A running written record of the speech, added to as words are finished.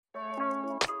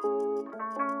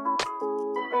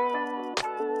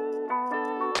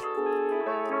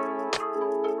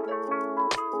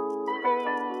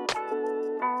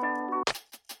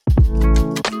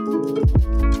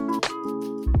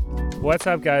What's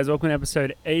up, guys? Welcome to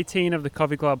episode 18 of the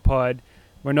Coffee Club Pod.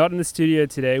 We're not in the studio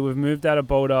today. We've moved out of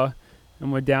Boulder,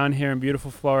 and we're down here in beautiful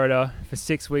Florida for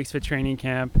 6 weeks for training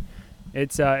camp.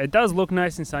 It does look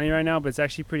nice and sunny right now, but it's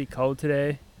actually pretty cold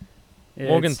today.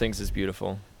 Morgan thinks it's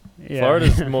beautiful. Yeah.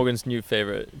 Florida's Morgan's new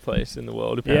favorite place in the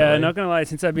world, apparently. Yeah, not gonna lie.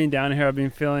 Since I've been down here, I've been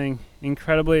feeling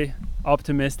incredibly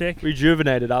optimistic,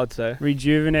 Rejuvenated, I would say.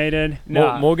 rejuvenated.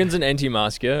 Morgan's an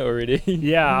anti-masker already.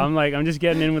 Yeah, I'm just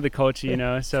getting in with the culture, you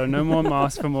know. So no more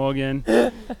masks for Morgan. No,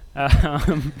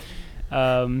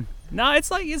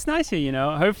 it's nice here, you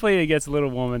know. Hopefully it gets a little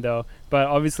warmer though. But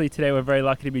obviously today we're very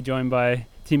lucky to be joined by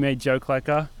teammate Joe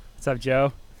Klecker. What's up,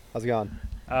 Joe? How's it going?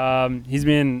 He's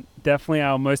been definitely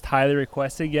our most highly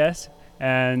requested guest,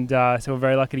 and so we're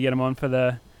very lucky to get him on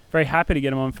very happy to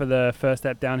get him on for the first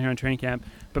step down here on training camp.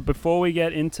 But before we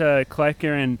get into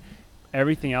Klecker and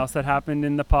everything else that happened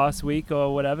in the past week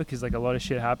or whatever, because like a lot of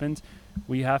shit happened,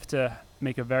 we have to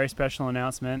make a very special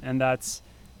announcement, and that's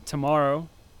tomorrow.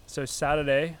 So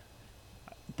Saturday,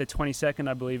 the 22nd,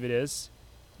 I believe it is,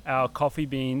 our coffee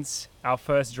beans, our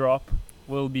first drop,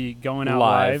 will be going out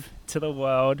live to the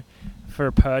world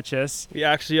for purchase. We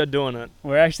actually are doing it.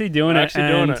 We're actually doing it,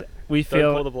 and we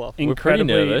Don't call the feel bluff.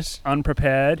 incredibly nervous.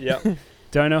 unprepared. Yep.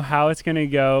 Don't know how it's going to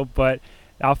go, but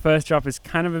our first drop is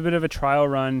kind of a bit of a trial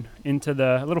run into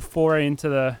the little foray into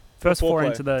the first foray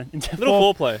into the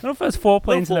Little foreplay. little first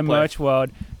foreplay into the foreplay. merch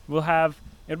world.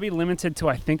 It'll be limited to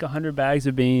I think 100 bags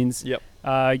of beans. Yep.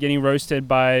 Getting roasted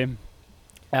by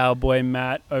our boy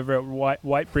Matt over at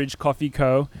White Bridge Coffee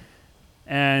Co.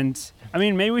 And I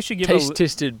mean, maybe we should give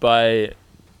Tested by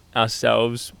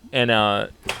ourselves and our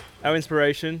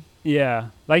inspiration. Yeah,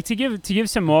 like to give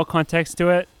some more context to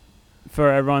it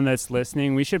for everyone that's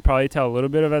listening, we should probably tell a little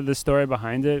bit about the story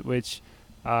behind it, which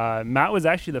Matt was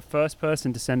actually the first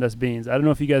person to send us beans. I don't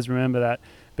know if you guys remember that.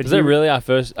 But Was that really our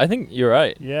first? I think you're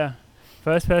right. Yeah,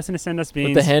 first person to send us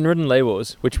beans. With the handwritten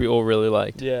labels, which we all really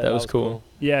liked. Yeah, that was cool.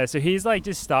 Yeah, so he's like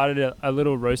just started a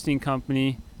little roasting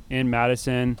company in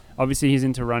Madison. Obviously, he's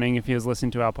into running if he was listening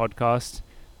to our podcast,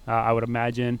 I would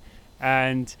imagine.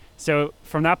 And so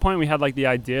from that point, we had like the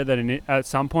idea that at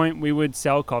some point we would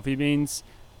sell coffee beans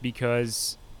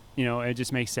because, you know, it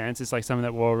just makes sense. It's like something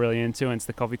that we're all really into, and it's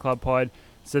the Coffee Club Pod.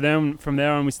 So then from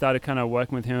there on, we started kind of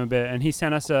working with him a bit, and he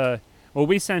sent us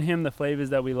we sent him the flavors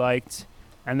that we liked,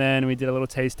 and then we did a little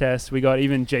taste test. We got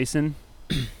even Jason,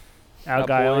 our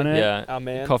guy boy. on it. Yeah, Our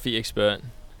man. coffee expert.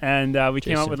 And we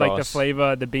came up Jason with like the Voss.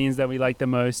 flavor, the beans that we like the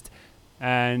most,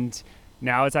 and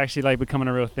now it's actually like becoming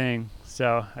a real thing.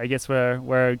 So I guess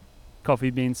we're coffee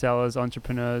bean sellers,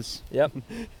 entrepreneurs. Yep.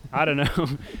 I don't know. We'll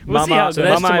see Mama, how it so goes.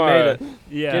 that's Mama, I tomorrow. made it.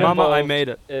 Yeah, Get Mama, I involved made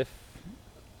it. If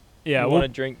yeah. you We'll, want to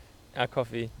drink our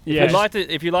coffee. yeah.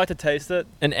 If you'd like to taste it,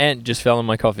 An ant just fell in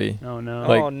my coffee. Oh no.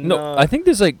 Like Oh, no, no. I think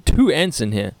there's like 2 ants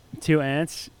in here. 2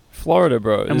 ants. Florida,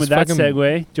 bro. And There's with that fucking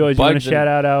segue, George, you want to bugs in- shout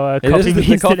out our It coffee is the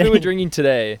beans coffee today? we're drinking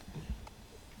today.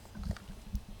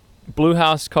 Blue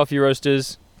House Coffee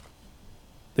Roasters.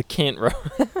 The Kent Roast.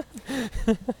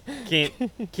 can't.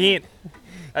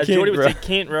 As Can't Jordy would say, roast.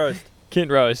 can't roast. Kent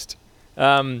Roast.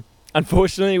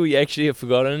 Unfortunately, we actually have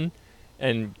forgotten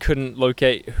and couldn't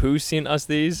locate who sent us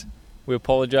these. We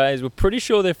apologize. We're pretty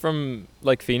sure they're from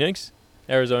like Phoenix,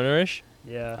 Arizona-ish.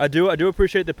 Yeah. I do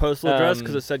appreciate the postal address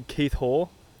because Um, it said Keith Hall.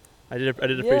 I did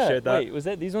appreciate that. Wait, was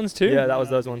that these ones too? Yeah, that was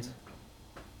those ones.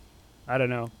 I don't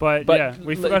know, but But yeah,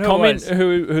 we forgot who it comment was.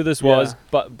 who this Yeah. was.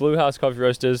 But Blue House Coffee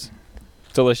Roasters,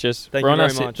 delicious. Thank we're you on our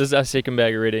very much. This is our second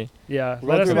bag already. Yeah. We're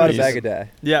let going us through know about a these. bag a day.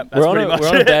 Yeah, that's We're on pretty much we're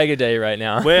on a it. bag a day right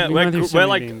now. We're We've gone through so we're many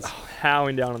like beans.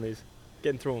 howling down on these,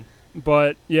 getting through them.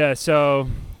 But yeah, so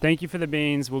thank you for the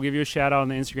beans. We'll give you a shout out on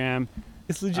the Instagram.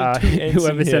 It's legit 2 ants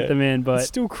Whoever in sent here. them in, It's but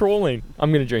still crawling.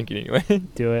 I'm gonna drink it anyway.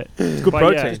 do it. It's good But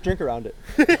protein. yeah. Just drink around it.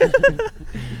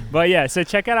 But yeah, so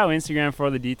check out our Instagram for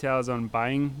all the details on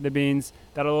buying the beans.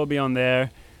 That'll all be on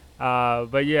there.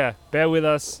 But yeah, bear with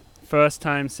us. First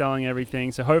time selling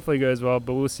everything, so hopefully it goes well,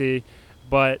 but we'll see.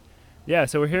 But yeah,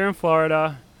 so we're here in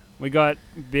Florida. We got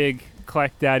big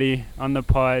Kleck Daddy on the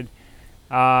pod.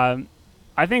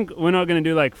 I think we're not going to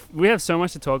do we have so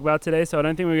much to talk about today, so I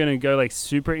don't think we're going to go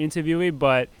super interviewy,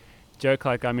 but Joe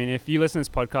Kleck, I mean, if you listen to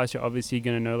this podcast, you're obviously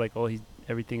going to know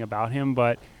everything about him,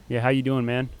 but yeah, how you doing,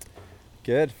 man?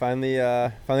 Good. Finally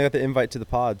got the invite to the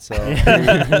pod, so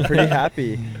Yeah. pretty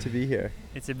happy to be here.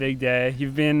 It's a big day.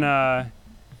 You've been, I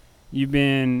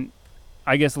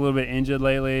guess, a little bit injured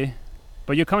lately,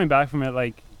 but you're coming back from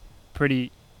it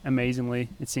pretty amazingly.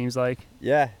 It seems like.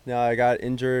 Yeah. No, I got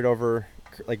injured over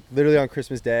literally on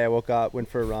Christmas Day. I woke up, went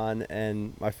for a run,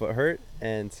 and my foot hurt,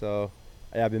 and so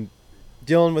yeah, I've been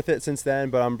dealing with it since then.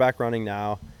 But I'm back running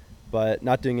now. but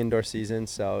not doing indoor season,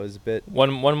 so it was a bit.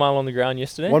 1 mile on the ground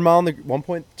yesterday. 1 mile on the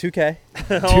 1.2K.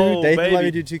 Oh, Dathan let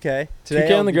me baby. do 2K. Today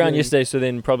 2K I'll on the be ground doing yesterday, so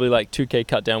then probably like 2K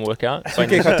cut down workout.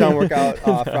 2K cut down workout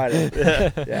Friday.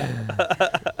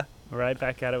 Yeah. Right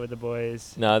back at it with the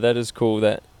boys. No, that is cool.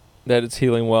 That it's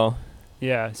healing well.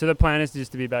 Yeah. So the plan is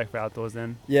just to be back for outdoors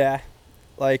then. Yeah.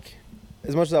 Like,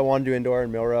 as much as I want to do indoor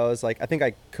and Milrose, like I think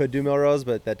I could do Milrose,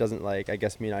 but that doesn't like I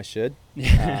guess mean I should.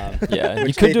 Yeah. Yeah, you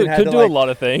Which could Nathan had do to, a like- lot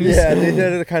of things. Yeah, they had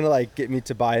to kind of like get me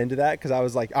to buy into that because I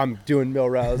was like, I'm doing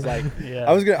Milrose. Like, Yeah.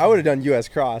 I would have done U.S.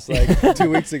 Cross like 2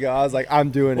 weeks ago. I was like,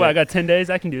 I'm doing Well, I it. got 10 days.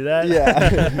 I can do that.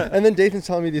 Yeah. And then Dathan's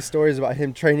telling me these stories about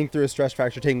him training through a stress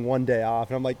fracture, taking 1 day off,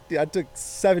 and I'm like, dude, I took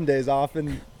 7 days off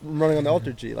and I'm running on the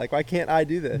Ultra G. Like, why can't I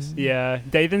do this? Yeah,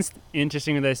 Dathan's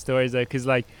interesting with those stories though, because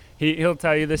like he'll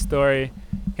tell you the story.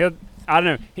 I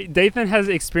don't know. Dathan has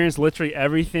experienced literally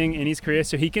everything in his career,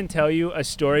 so he can tell you a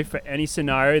story for any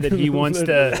scenario that he wants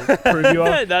to prove you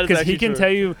of. That is Because he actually can true.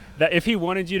 tell you that if he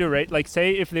wanted you to rate, like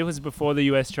say if it was before the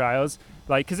U.S. trials,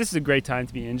 like because this is a great time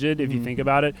to be injured if you Mhm. think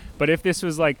about it. But if this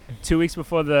was like 2 weeks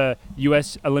before the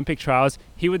U.S. Olympic trials,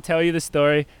 he would tell you the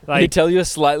story. He'd Like, tell you a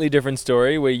slightly different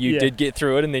story where you Yeah. did get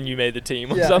through it and then you made the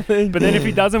team or Yeah. something. but then if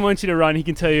he doesn't want you to run, he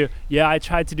can tell you, yeah, I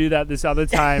tried to do that this other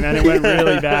time and it went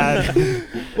really bad.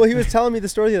 Well, he was telling me the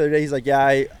story the other day. He's like, yeah,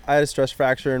 I had a stress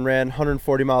fracture and ran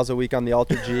 140 miles a week on the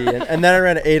Ultra G, and then I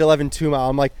ran an 8:11 2 mile.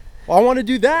 I'm like, well, I want to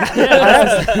do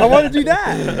that. I want to do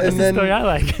that. That's And the then, story I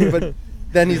like. but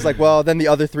then he's like, well, then the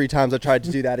other 3 times I tried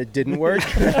to do that, it didn't work.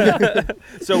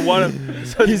 So one of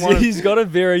so he's, one of, he's got a one of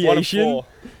variation 4.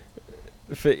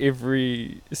 for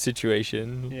every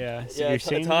situation. Yeah, so Yeah, you're it's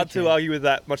saying hard you to can. argue with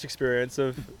that much experience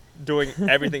of doing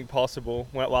everything possible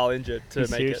while injured to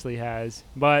He make seriously has,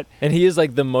 but And he is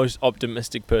like the most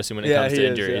optimistic person when it Yeah, comes he to is,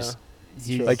 injuries.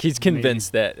 he's True. Like he's amazing.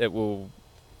 convinced that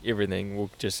everything will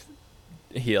just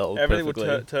heal it. Everything perfectly.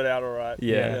 will turn out all right.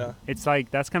 Yeah. It's like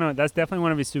that's definitely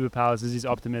one of his superpowers is his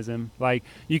optimism. Like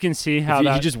you can see how He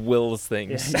that just wills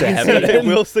things Yeah. to You can see It happen.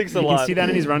 will sticks a you can lot. see that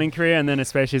in his running career, and then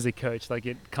especially as a coach, like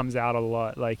it comes out a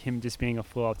lot. Like him just being a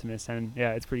full optimist, and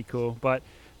yeah, it's pretty cool. But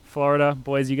Florida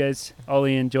boys, you guys,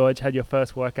 Ollie and George, had your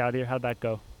first workout here. How'd that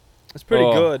go? It's pretty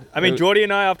Oh, good. I mean, it- Jordy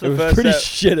and I after It the was first pretty set.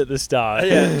 shit at the start.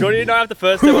 Yeah, Jordy and I after the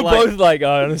first we set were were like, both like,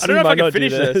 oh, honestly, I don't know if might I can not do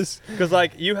finish this because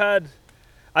like you had.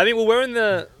 I mean, we're in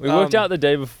the. We worked out the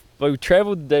day before. We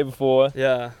traveled the day before,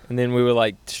 Yeah. and then we were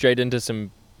like straight into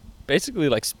some, basically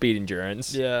like speed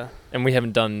endurance. Yeah. And we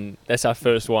haven't done. That's our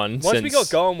first one Once since we got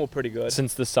going, we're pretty good.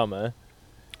 since the summer.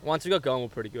 Once we got going, we're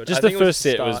pretty good. Just I the think it was first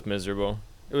set was start. miserable.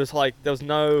 It was like there was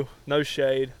no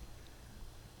shade,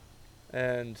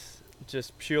 and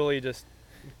just purely just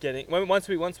getting. Once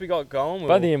we got going,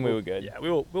 By the end, we were good. Yeah,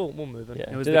 we'll moving.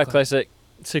 Yeah, It was did the our cla- classic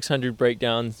 600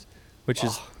 breakdowns, which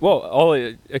is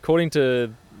Ollie, according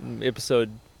to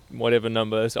episode whatever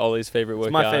number, it's Ollie's favorite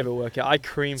It's workout. my favorite workout. I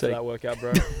cream It's for like- that workout,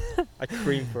 bro. I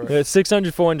cream for it. It's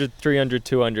 600, 400, 300,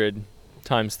 200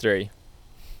 times 3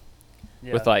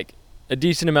 Yeah. with like a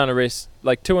decent amount of rest,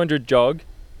 like 200 jog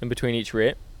in between each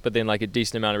rep, but then like a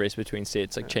decent amount of rest between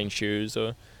sets, like change shoes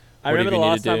or. I whatever remember the you need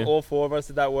last to time do. all 4 of us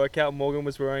did that workout. Morgan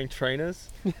was wearing trainers.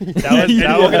 that And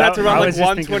that Morgan had to I run like was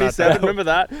just thinking about 127. that. Remember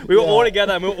that? We were all Yeah.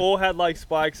 together and we all had like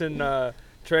spikes and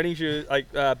training shoes, like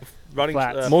running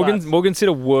Flats. flats. Morgan set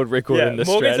a world record Yeah, in the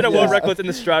Morgan set a Stratus. world Yeah. record in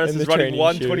the Stratus. In Is the running training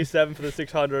 127 for the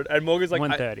 600, and Morgan's like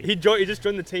 130. He just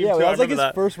joined the team Yeah, too. that I was like remember his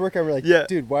that. first workout. We're like, Yeah.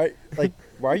 dude, why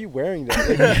are you wearing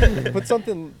this? Like, put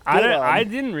something. I good don't. on. I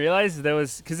didn't realize there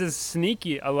was because there's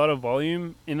sneaky a lot of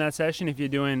volume in that session. If you're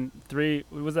doing 3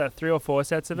 or 4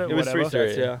 sets of it, It was whatever. 3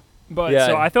 sets, yeah. But Yeah.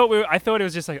 so I thought it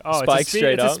was just like, oh, Spikes it's a speed,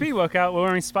 straight it's a up. speed workout. We're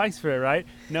wearing spikes for it, right?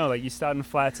 No, like you start in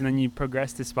flats and then you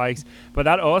progress to spikes. But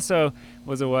that also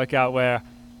was a workout where,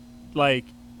 like,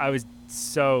 I was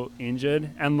so injured,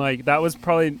 and like that was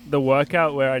probably the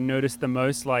workout where I noticed the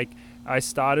most. Like, I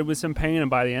started with some pain, and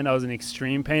by the end, I was in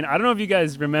extreme pain. I don't know if you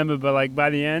guys remember, but like by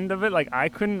the end of it, like I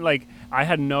couldn't, like I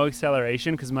had no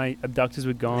acceleration because my abductors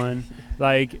were gone.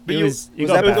 Like But it you- was. It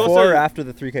Was got that it was bad. before also- or after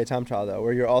the 3K time trial though,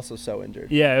 where you're also so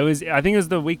injured? Yeah, it was. I think it was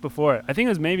the week before it. I think it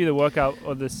was maybe the workout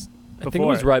or this. I think it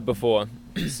was right before.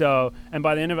 So, and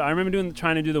by the end of it, I remember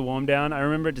trying to do the warm down. I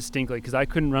remember it distinctly because I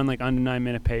couldn't run like under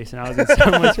 9-minute pace, and I was in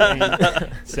so much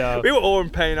pain. So We were all in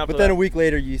pain after But then that. a week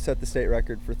later, you set the state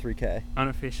record for 3K.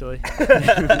 unofficially,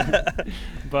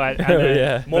 but and Oh, then-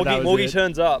 yeah. but that was Morgie it.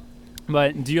 turns up.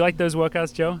 But do you like those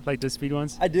workouts, Joe? Like the speed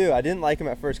ones? I do. I didn't like him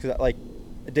at first because, like,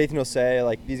 Dathan will say,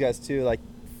 like, these guys too, like,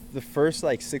 the first,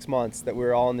 like, 6 months that we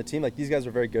were all on the team, like, these guys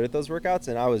were very good at those workouts,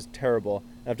 and I was terrible.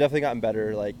 And I've definitely gotten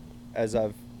better, like, as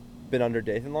I've been under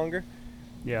Dathan longer.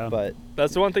 Yeah. But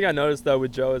That's the one thing I noticed though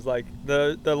with Joe is like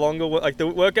the longer like the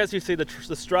workouts you see, the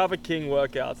Strava King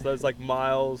workouts, those like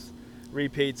miles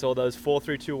repeats or those 4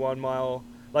 3 2 1 mile,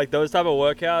 like those type of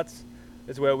workouts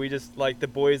is where we just like the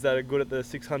boys that are good at the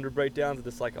 600 breakdowns are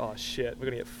just like, oh shit, we're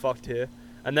gonna get fucked here.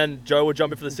 And then Joe will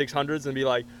jump in for the 600s and be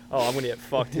like, oh, I'm gonna get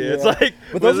fucked here. It's Yeah. like,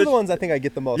 but those are the ones I think I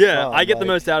get the most. yeah, from, I get the like-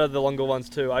 most out of the longer ones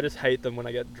too. I just hate them when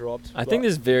I get dropped. I think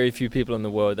there's very few people in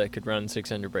the world that could run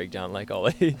 600 breakdown like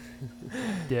Ollie.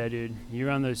 Yeah, dude. You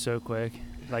run those so quick.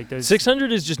 Like those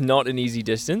 600 is just not an easy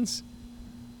distance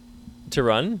to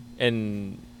run,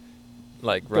 and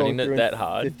like running going it through in that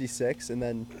hard. 56 and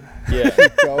then Yeah.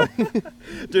 keep going.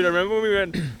 Dude, I remember when we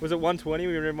ran. Was it 120?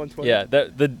 We ran 120. Yeah,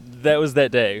 that was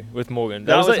that day with Morgan.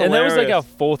 That was like, and that was like our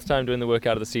hilarious. 4th time doing the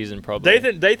workout of the season, probably.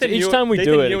 Dathan So each knew- time we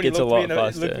Dathan do it, knew it and he gets a looked me lot in the-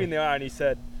 faster. Looked me in the eye and he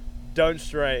said, "Don't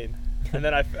strain." And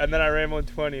then I ran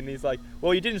 120 and he's like,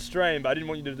 "Well, you didn't strain, but I didn't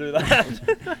want you to do that."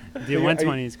 dude,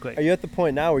 120 is quick. Are you at the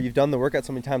point now where you've done the workout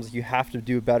so many times like you have to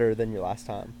do better than your last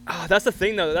time? That's the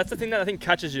thing though. That's the thing that I think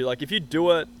catches you. Like if you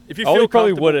do it, if you Ollie feel probably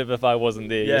comfortable- would have if I wasn't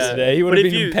there Yeah. yesterday. He would But have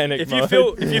if been you- in panic if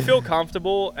mode. if you feel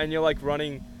comfortable and you're like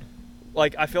running,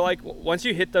 like I feel like once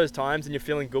you hit those times and you're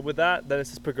feeling good with that, then it's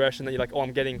this progression that you're like, oh,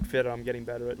 I'm getting fitter, I'm getting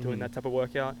better at doing Mhm. that type of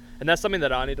workout, and that's something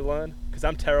that I need to learn because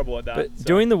I'm terrible at that. But so.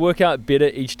 doing the workout better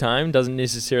each time doesn't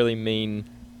necessarily mean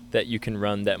that you can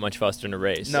run that much faster in a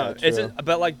race. no, Yeah, it's true.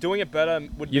 but like doing it better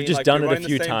would You've mean just like done you're it a running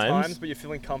few the same times. but you're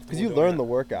feeling comfortable. Because you doing learn it. the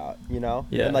workout, you know?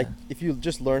 Yeah. And like if you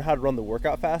just learn how to run the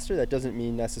workout faster, that doesn't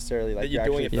mean necessarily like That you're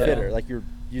you're doing actually it fitter. better. Like you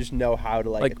just know how to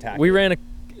like attack. we it. ran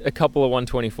a couple of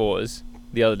 124s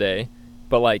the other day,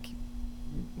 but like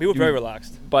We were very you-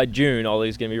 relaxed. by June,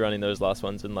 Ollie's gonna be running those last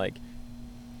ones in like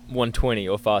 120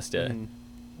 or faster. Mhm.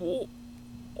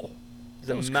 There's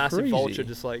That a was massive crazy. vulture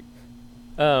just like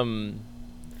Um,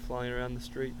 flying around the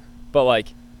street. but like,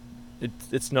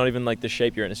 it's not even like the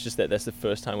shape you're in. It's just that that's the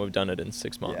first time we've done it in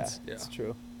 6 months. Yeah. It's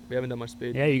true. We haven't done much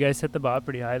speed. Yeah, you guys set the bar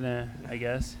pretty high there, I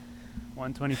guess.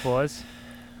 124s.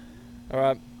 All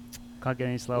right. Can't get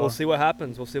any slower. We'll see what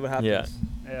happens. We'll see what happens.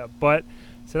 Yeah. Yeah, but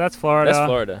so that's Florida. That's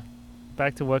Florida.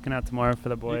 Back to working out tomorrow for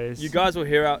the You, boys. you guys will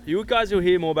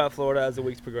hear more about Florida as the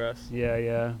weeks progress. Yeah,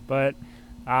 yeah. But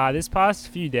this past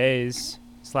few days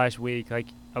 / week, like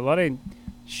a lot of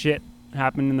shit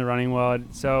happened in the running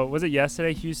world. So was it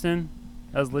yesterday, Houston?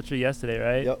 That was literally yesterday,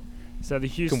 right? Yep. So the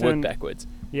You can Houston, work backwards.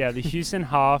 yeah, the Houston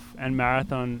half and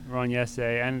marathon were on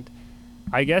yesterday, and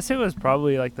I guess it was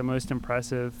probably like the most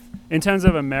impressive in terms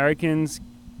of Americans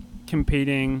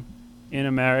competing in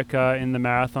America in the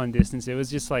marathon distance. It was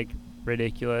just like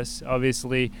ridiculous.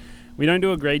 Obviously, we don't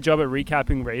do a great job at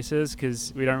recapping races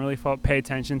because we don't really pay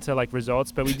attention to like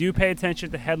results, but we do pay attention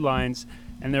to headlines,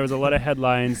 and there was a lot of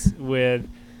headlines with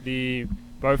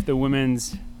both the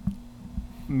women's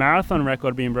marathon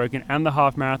record being broken and the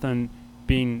half marathon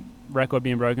record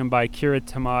being broken by Kira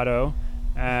Tomato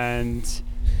and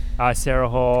Sarah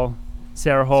Hall.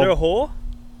 Sarah Hall?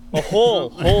 Oh,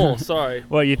 Hall. Sorry.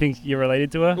 What, you think you're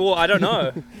related to her? Well, I don't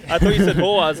know. I thought you said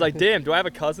Hall. I was like, damn, do I have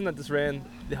a cousin that just ran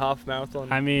the half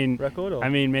marathon I mean, record? Or?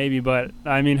 maybe, but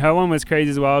I mean, her one was crazy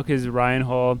as well because Ryan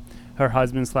Hall, her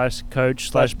husband / coach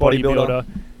 / Slash bodybuilder, bodybuilder.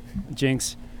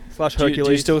 Jinx. Slash Do you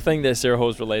Hercules. still think that Sarah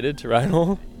Hall's related to Ryan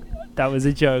Hall? That was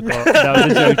a joke. That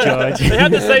was a joke, George. They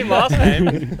have the same last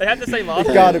name. They have the same last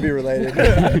name. Gotta be related.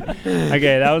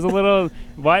 Okay, that was a little.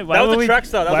 Why That was were a we? track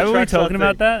star. That why was were a we track star talking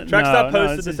about thing. that? Trackstar No,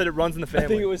 posted it's that a- said it runs in the family. I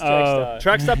think it was Oh. Trackstar.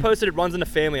 Trackstar posted it runs in the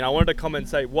family, and I wanted to comment and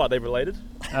say, what, they related?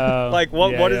 Oh, Like,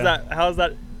 what? yeah, What is yeah. that? How does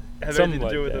that have Something anything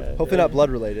to do like with that. it? Hopefully not blood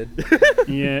related.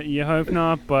 Yeah, you hope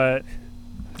not, but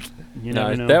you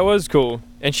never know. That was cool.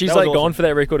 And she's That was like gone awesome. for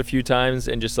that record a few times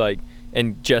and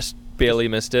just barely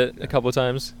missed it a couple of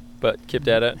times, but kept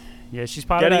at it. Yeah, she's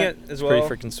part Getting of that. it as Pretty well.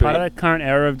 freaking sweet. Part of that current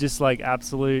era of just like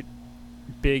absolute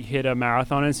big hitter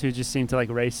marathoners who just seem to like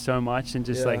race so much and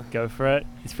just Yeah. like go for it.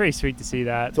 It's pretty sweet to see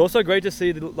that. It's also great to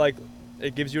see that, like,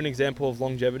 it gives you an example of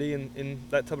longevity in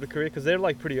that type of career because they're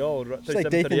like pretty old, right? It's like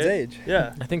 37, Dathan's 38. age.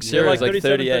 Yeah, I think they're Sarah's like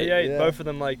 37, 38. Yeah. Both of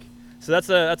them like. So that's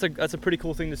a pretty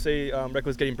cool thing to see.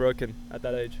 Records getting broken at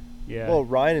that age. Yeah. Well,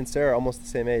 Ryan and Sarah are almost the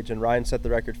same age, and Ryan set the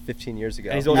record 15 years ago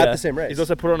And he's at also- the same race. He's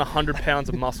also put on 100 pounds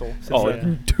of muscle. Since Oh,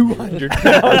 then. 200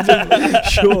 pounds,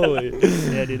 surely.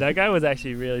 yeah, dude, that guy was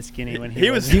actually really skinny when He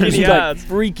was He was Skinny like ads.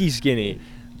 freaky skinny.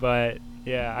 but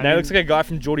yeah, I Now he mean, looks like a guy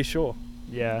from Geordie Shore.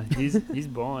 yeah, he's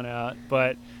balling out.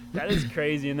 But that is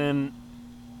crazy. And then,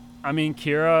 I mean,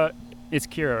 Kira, it's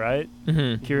Kira, right?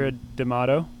 Mm-hmm. Kira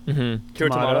D'Amato. Mm-hmm. Kira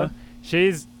Tomato.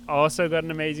 She's also got an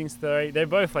amazing story. They're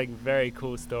both like very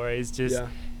cool stories. Just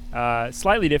Yeah.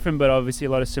 slightly different, but obviously a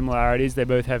lot of similarities. They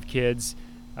both have kids.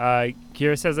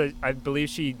 Kira says that I believe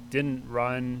she didn't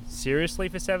run seriously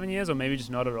for 7 years, or maybe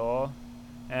just not at all.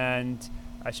 And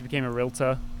she became a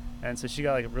realtor. And so she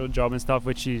got like a real job and stuff,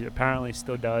 which she apparently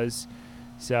still does.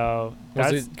 So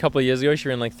Was that's, it a couple of years ago? She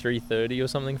ran like 3:30 or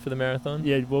something for the marathon.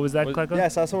 yeah, what was that, Kleco? Yeah, I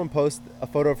saw someone post a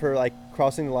photo of her like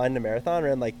crossing the line in a marathon,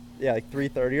 ran like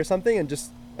 3:30 or something, and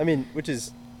just which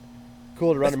is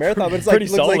cool to run a marathon, but it's like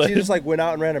pretty looks like she solid. just like went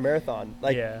out and ran a marathon,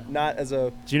 like Yeah. not as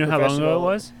a. Do you know how long ago it professional-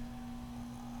 was?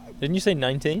 Didn't you say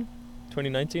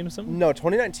 2019 or something? No,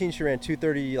 2019 she ran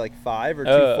 2:30 like 5 or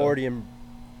Oh. 2:40 in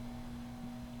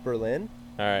Berlin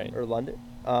All right. or London.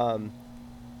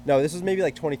 No, this was maybe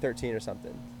like 2013 or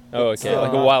something. Oh, okay. Still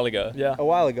Like a not- while ago. Yeah. A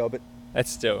while ago, but That's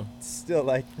still. still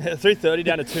like 3:30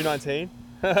 down to 2:19.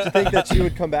 to think that she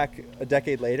would come back a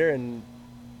decade later and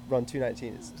run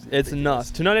 2:19 is It's ridiculous.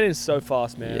 nuts. 2:19 is so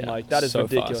fast, man. Yeah, Like that is so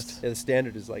ridiculous. fast. Yeah, the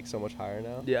standard is like so much higher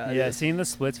now. Yeah. it Yeah, is. seeing the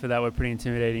splits for that were pretty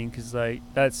intimidating because like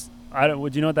that's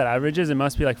would you know what that average is? It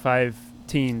must be like 5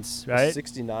 teens, right?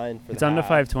 69 for It's the under half.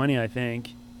 520, I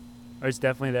think, or it's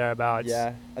definitely thereabouts.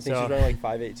 Yeah, I think So- she's running like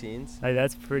 5:18s. Like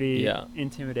that's pretty Yeah.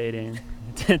 intimidating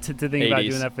to think about 80s.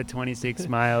 doing that for 26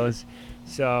 miles.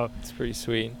 So It's pretty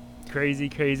sweet. crazy.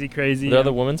 Are there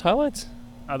other women's highlights?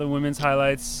 Other women's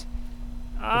highlights.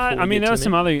 Before I we mean, get there was to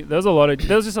some me? other.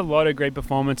 There was just a lot of great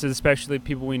performances, especially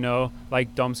people we know,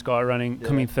 like Dom Scott Yeah.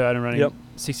 coming third and running Yep.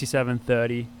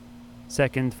 67:30,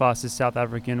 second fastest South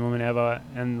African woman ever,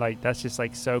 and like that's just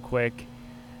like so quick.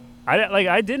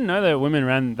 I didn't know that women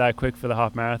ran that quick for the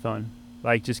half marathon,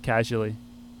 like just casually,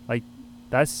 like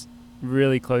that's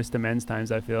really close to men's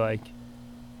times. I feel like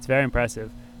it's very impressive,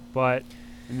 but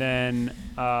and then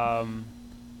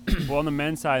well on the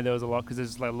men's side there was a lot because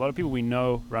there's like a lot of people we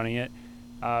know running it.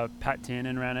 Pat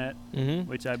Tiernan ran it, Mm-hmm.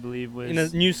 which I believe was In a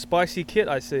new spicy kit,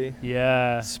 I see.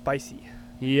 yeah. Spicy.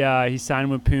 He signed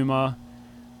with Puma,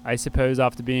 I suppose,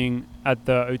 after being at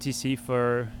the OTC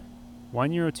for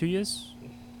 1 year or 2 years.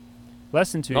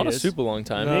 Less than 2 Not years. a super long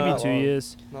time. No. Maybe Not 2 long.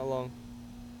 years. Not long.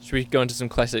 Should we go into some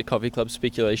classic coffee club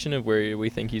speculation of where we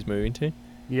think he's moving to?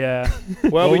 Yeah.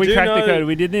 Well, we do cracked know. the code.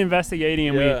 We did the investigating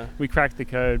and Yeah. we cracked the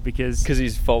code because Because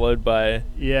he's followed by.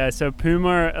 yeah. So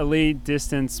Puma Elite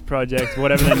Distance Project,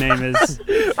 whatever the name is.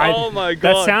 Oh my That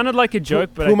god. sounded like a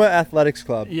joke, but Puma Athletics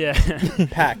Club, yeah.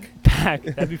 Pack. Pack.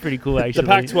 That'd be pretty cool, actually. The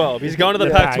Pac-12. He's going to the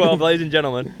The Pac-12, Pac. ladies and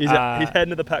gentlemen. He's Uh, heading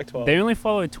to the Pac-12. They only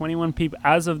followed 21 people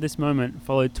as of this moment.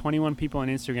 Followed 21 people on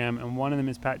Instagram, and one of them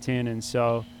is Pat Tiernan.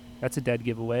 So that's a dead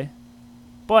giveaway.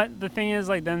 But the thing is,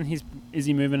 like, then is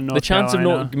he moving to North The chance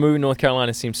Carolina? of moving North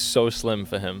Carolina seems so slim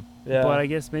for him. Yeah. But I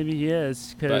guess maybe he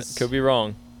is, But because could be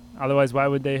wrong. otherwise, why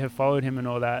would they have followed him and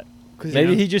all that? 'Cause, Maybe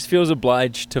you know, he just feels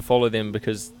obliged to follow them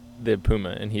because they're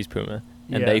Puma and he's Puma.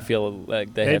 And Yeah. they feel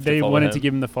like they have to They follow wanted him. to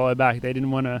give him the follow back. They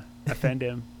didn't want to offend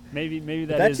him. Maybe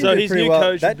that That is. team So did his pretty new well.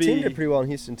 coach That would team be- did pretty well in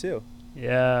Houston too,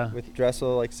 Yeah. with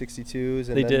Dressel like 62s,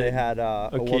 and They then did. they had a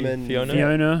O'Keefe, woman Fiona.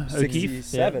 Fiona O'Keefe.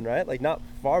 67, right? Like not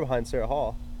far behind Sarah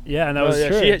Hall. Yeah, and that well, was yeah,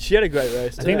 true. she had a great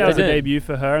race. I think too. that was a They did. debut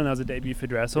for her, and that was a debut for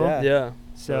Dressel. Yeah. Yeah.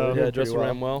 So Yeah, pretty Dressel well.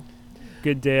 ran well.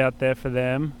 good day out there for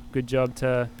them. Good job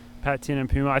to Pat Tiernan and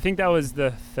Puma. I think that was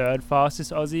the third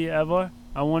fastest Aussie ever,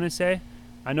 I want to say.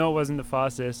 I know it wasn't the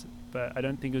fastest, but I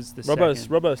don't think it was the second.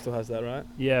 Robbo still has that, right?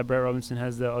 Yeah, Brett Robinson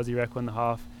has the Aussie record in the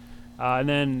half. And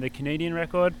then the Canadian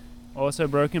record, also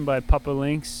broken by Papa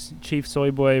Lynx, Chief Soy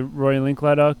Boy Roy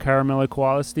Linkletter, Caramello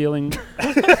Koala stealing.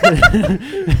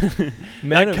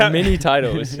 Man of Ca- many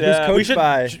titles. Yeah, we coached should.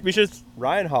 by- We should.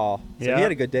 Ryan Hall. So Yeah. he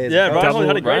had a good day. As Yeah, a Ryan coach. Hall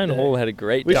had a great Ryan day. Hall had a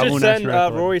great We day. should Double send national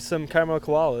record. Rory some caramel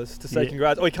koalas to say Yeah.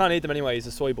 congrats. Oh, he can't eat them anyway. He's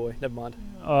a soy boy. Never mind.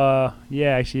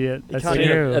 Yeah, actually, that's can't So eat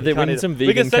true. it. are they Can't winning eat some it. vegan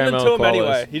We can send them to caramel him koalas?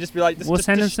 anyway. You just be like, We'll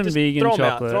send him some vegan throw 'em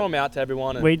chocolate. Out, throw them out to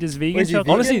everyone. And Wait, does vegan Wait, is he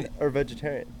chocolate? vegan Honestly- or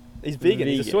vegetarian? he's vegan.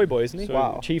 He's a Vegan. soy boy, isn't he? Soy-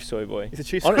 Wow. Chief Soy Boy. He's a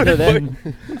chief Hon- soy no, boy.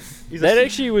 He's a That s-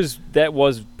 actually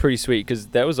was pretty sweet because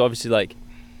that was obviously like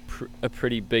a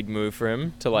pretty big move for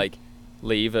him to like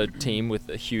leave a team with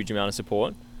a huge amount of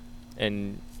support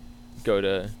and go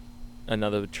to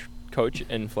another coach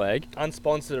in flag.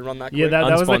 unsponsored and run that quick. Yeah, that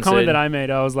was the Unsponsored. comment that I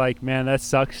made. I was like, man, that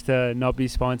sucks to not be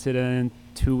sponsored, and then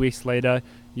 2 weeks later,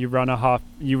 you run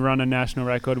a national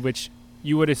record, which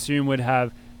you would assume would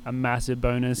have a massive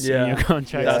bonus in Yeah. your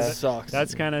contract. that Yeah. sucks.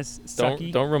 That's kind of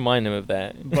sucky. Don't remind him of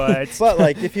that. But But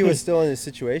like, if he was still in his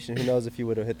situation, who knows if he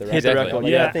would have hit the record? Hit the Exactly. record.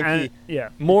 Like, yeah, I think and, he yeah,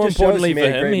 More just shows importantly he for made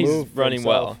a him, great he's move for running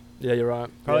himself. well. Yeah, you're right.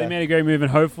 probably Yeah. made a great move,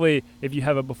 and hopefully, if you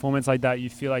have a performance like that, you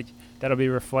feel like that'll be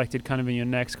reflected kind of in your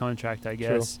next contract. I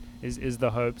guess is the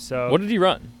hope. So What did he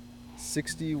run?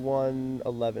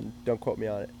 61:11. Don't quote me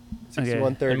on it. Okay.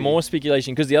 61:30. And more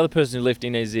speculation because the other person who left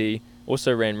NAZ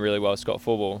also ran really well, Scott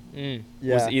Forball, Mm.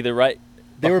 Yeah. was either right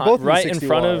They were behi- both right in, the in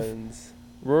front of 61s.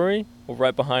 Rory or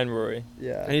right behind Rory?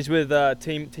 Yeah. And he's with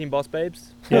Team Boss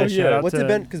Babes. Yeah, Oh, shout yeah. out What's to it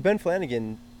Ben? Because Ben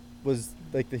Flanagan was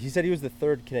like he said he was the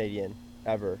 3rd Canadian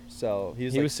ever. So he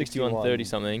was He like was 61-30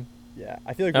 something. Yeah,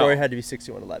 I feel like Oh. Oh. Rory had to be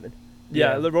 61-11.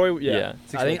 Yeah, Yeah. Leroy. Yeah.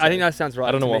 Yeah. I think that sounds right.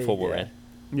 I don't know to what me. football yeah. ran.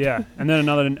 Yeah, and then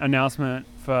another announcement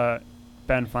for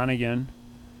Ben Flanagan.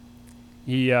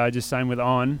 He just signed with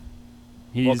On.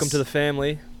 He's, Welcome to the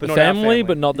family, but The not our family,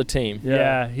 but not the team.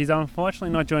 Yeah, he's unfortunately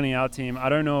not joining our team. I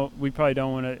don't know. We probably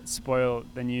don't want to spoil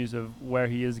the news of where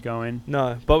he is going.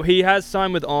 No, but he has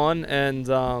signed with On, and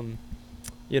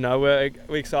we're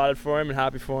excited for him and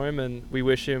happy for him, and we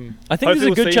wish him. I think there's a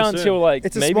hopefully good we'll see him chance soon. he'll like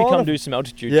It's a maybe small come enough- do some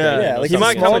altitude Yeah. training. Yeah, or like he he's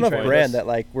might a come small and enough train brand us. that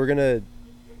like we're gonna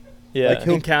Yeah. like,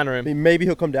 he'll- Encounter him. maybe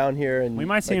he'll come down here and We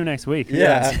might see like, him next week.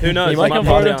 Yeah, Who knows? He might come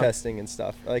pop down. down. testing and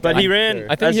stuff. Like, But I'm he ran- sure.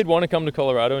 I think As- he'd want to come to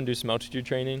Colorado and do some altitude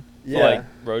training Yeah. for like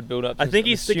road build-ups. I and think stuff.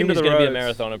 he's sticking Assume to the he's gonna be a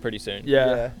roads. marathoner pretty soon.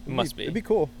 Yeah. It'd must be. It'd be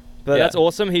cool. But Yeah. that's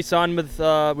awesome. He signed with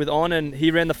On, and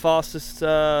he ran the fastest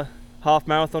half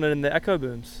marathon in the Echo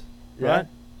Booms. Yeah. Right?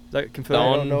 Is that I confirmed?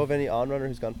 On- don't know of any on runner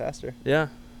who's gone faster. Yeah.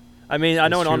 I mean, I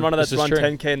know That's an on true. runner that's This is run true.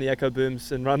 10K in the Echo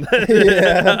Booms and run.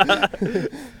 Yeah.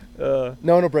 No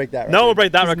No one will break that record. one will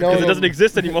break that 'Cause record no because one it doesn't will-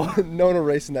 exist anymore. No one will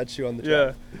race in that shoe on the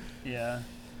track. Yeah. Yeah.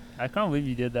 I can't believe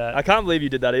you did that. I can't believe you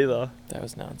did that either. That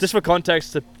was nuts. Just for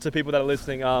context to people that are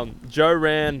listening, Joe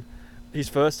ran his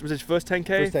first 10K First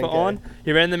for 10K. On.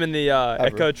 He ran them in the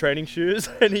Echo training shoes,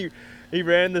 and he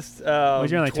ran this Was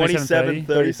he on, like, 27,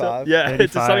 30 35? Yeah, it's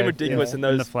just something 35, ridiculous yeah, in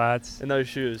the those flats. in those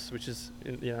shoes, which is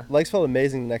yeah. Legs felt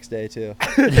amazing the next day too.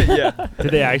 Yeah.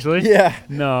 Did they actually? Yeah,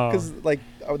 No. because like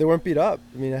they weren't beat up.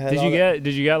 I mean, I had Did all you that-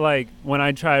 get like when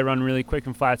I try to run really quick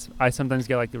in flats, I sometimes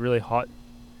get like the really hot,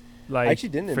 like. I actually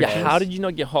didn't. in yeah, frictions. how did you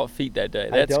not get hot feet that day? I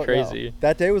That's don't know. crazy.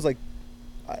 That day was like,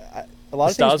 a lot The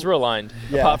of stars things. were aligned.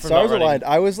 Yeah, apart from stars not running. aligned.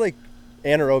 I was like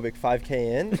anaerobic 5K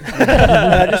in. And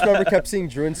I just remember kept seeing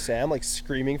Drew and Sam like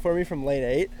screaming for me from lane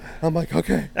 8. I'm like,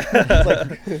 okay. It's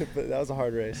like, but that was a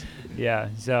hard race. Yeah.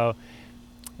 So,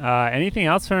 anything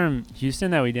else from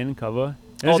Houston that we didn't cover?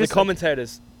 It was Oh, the just,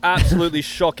 commentators, absolutely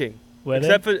shocking. were they?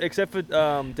 Except for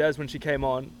Des when she came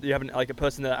on, you have like a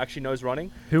person that actually knows running.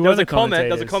 Who There were was the a comment.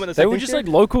 There was a commentators? comment that They said, were just like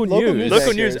local Local news. news local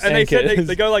anchors. news, and they said Anchors.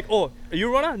 they go like, "Oh, are you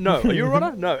a runner? No. Are you a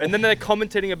runner? No." And then they're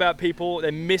commentating about people. They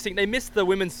missed the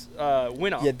women's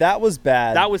winner. Yeah, that was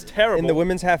bad. That was terrible. In the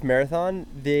women's half marathon,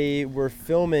 they were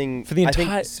filming For the I think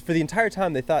entire- for the entire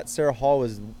time. They thought Sarah Hall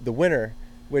was the winner,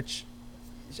 which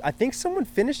I think someone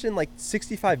finished in like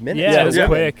 65 minutes. Yeah, Yeah, it was yeah.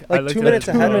 quick. I Like looked 2 at minutes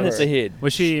it. ahead of 2 minutes her. ahead.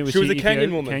 Was she? She was a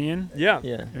Kenyan woman. Kenyan? Yeah.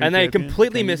 Yeah. And they Ethiopian?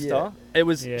 completely Kenyan? missed Yeah. her. It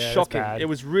was Yeah, that's shocking. bad. It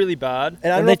was really bad.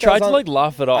 And I don't And know they if that tried was to on- like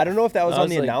laugh it off. I don't know if that was I on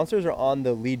the like- announcers or on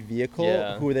the lead vehicle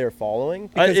Yeah. who they were following.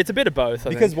 It's a bit of both. I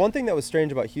Because think. one thing that was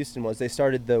strange about Houston was they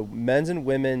started the men's and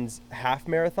women's half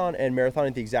marathon and marathon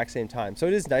at the exact same time. So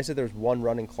it is nice that there's one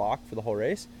running clock for the whole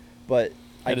race, but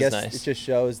I That is guess nice. it just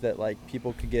shows that like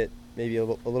people could get maybe a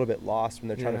little bit lost when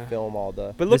they're trying Yeah. to film all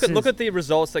the. But look This at is- the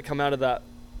results that come out of that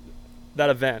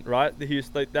event, right? The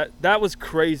Houston, like that was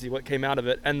crazy what came out of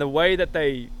it, and the way that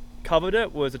they covered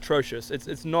it was atrocious.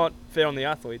 It's not fair on the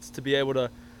athletes to be able to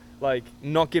like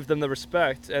not give them the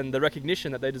respect and the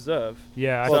recognition that they deserve.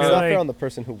 Yeah, I Well, feel it's not like fair on the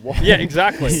person who won. Yeah,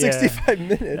 exactly. Yeah. 65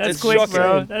 minutes. that's It's quick, shocking.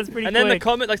 bro. That's pretty And then quick. the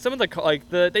comment, like some of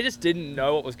the they just didn't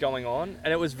know what was going on,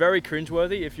 and it was very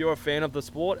cringeworthy. If you're a fan of the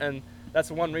sport, and that's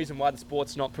the one reason why the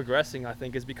sport's not progressing, I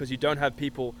think, is because you don't have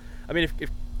people. I mean,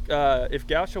 if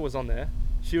Gaucho was on there,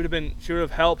 she would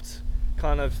have helped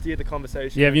kind of steer the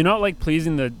conversation. Yeah, if you're not like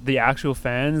pleasing the actual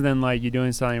fans, then like you're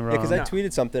doing something wrong. Because I No.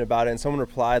 tweeted something about it and someone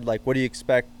replied like, "What do you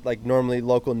expect? Like normally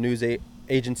local news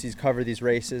agencies cover these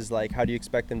races. Like how do you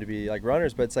expect them to be like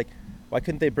runners?" But it's like, why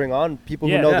couldn't they bring on people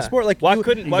Yeah. who know Yeah. the sport? Like Why you-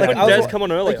 couldn't like, I was Des wa- come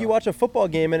on earlier? Like you watch a football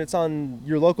game and it's on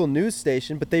your local news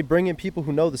station, but they bring in people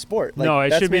who know the sport. Like, no, it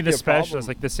that's should be maybe the a problem. specialists,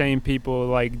 like the same people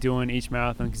like doing each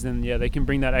marathon, because then they can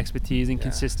bring that expertise and Yeah.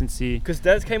 consistency. Because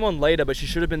Des came on later, but she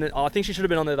should have been. I think she should have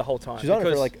been on there the whole time. She's on it for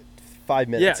because- like 5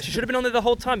 Yeah, minutes. she should have been on there the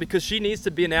whole time because she needs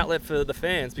to be an outlet for the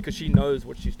fans because she knows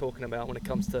what she's talking about when it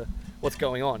comes to what's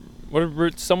going on. What did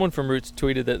Roots? Someone from Roots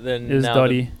tweeted that then Is now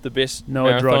Dottie. the best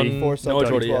Noah marathon. Droddy. 4 No, sub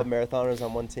Jordy, 12 marathoners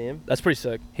on one team. That's pretty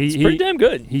sick. It's pretty damn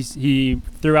good. He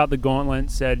threw out the gauntlet,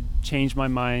 said, "Change my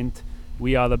mind.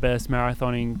 We are the best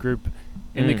marathoning group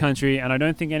in the Mm. country," and I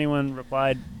don't think anyone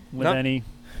replied with No. any.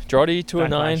 Droddy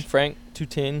 209, Backlash. Frank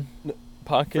 210, No,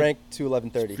 Parker. Frank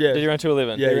 2:11:30. Yeah. Did he run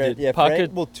 211? Yeah, he Ran- did. yeah. Parker-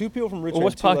 Frank, well, 2 people from Roots. Or ran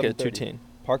what's Parker 2:11:30. 210?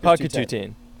 Parker's Parker 210.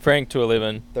 210. Frank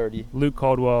 211. 30. Luke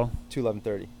Caldwell,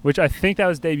 2:11:30. which I think that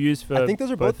was debuts for. I think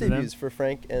those are both of them. debuts for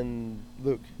Frank and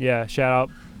Luke. Yeah, shout out.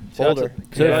 Shout out Boulder.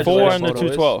 to- So Yeah, four Boulder under is.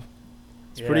 212.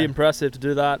 It's pretty impressive to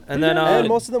do that. And then and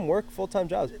most of them work full-time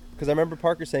jobs. Because I remember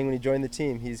Parker saying when he joined the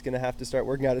team, he's going to have to start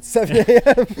working out at 7 a.m.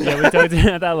 Yeah, we talked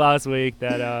about that last week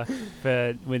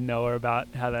with Noah about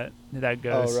how that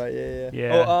goes. Oh, right. Yeah.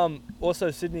 Yeah. Oh,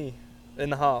 also Sydney in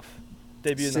the half.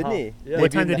 Debut in the Sydney. half. Yeah.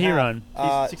 What Debut time in did the he half.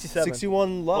 run? 67.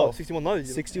 61 low. Oh, 61 low.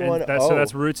 61. And so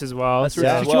that's Roots as well. That's so-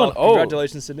 Roots as Yeah. well. 61. Oh.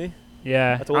 Congratulations, Sydney.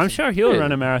 Yeah, That's awesome. I'm sure he'll Yeah.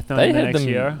 run a marathon They in the had next them.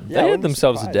 year. They I had wouldn't be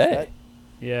themselves a surprised. day. That-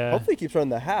 Yeah. Hopefully he keeps running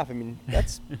the half. I mean,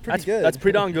 that's pretty good. That's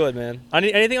pretty darn good, man.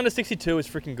 Anything under 62 is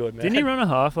freaking good, man. Didn't he run a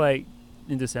half like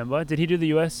in December? Did he do the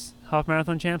U.S. half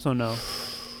marathon champs or no?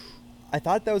 I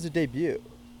thought that was a debut.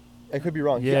 I could be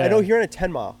wrong. Yeah. I know he ran a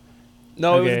 10 mile.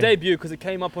 No, it was Okay. a debut because it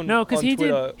came up on No, because on he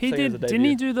Twitter did. He saying it was did. a Didn't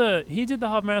he debut. He did the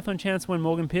half marathon champs when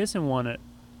Morgan Pearson won it.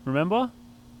 Remember?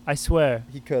 I swear.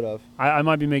 He could have. I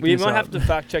might be making We this might up. have to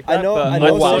fact check that. I know. but I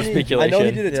know. wild Sydney- I know he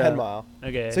speculation. did a Yeah. 10 mile.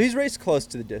 Okay. So he's raced close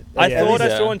to the. I Yeah. thought I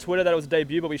Yeah. saw on Twitter that it was a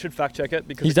debut, but we should fact check it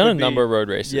because He's it done a could be- number of road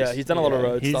races. Yeah, he's done a lot of Yeah.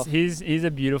 road he's stuff. he's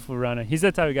a beautiful runner. He's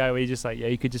the type of guy where you just like, yeah,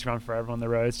 you could just run forever on the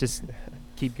roads, just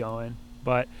keep going.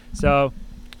 But so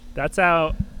that's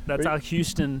our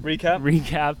Houston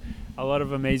Recap. A lot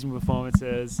of amazing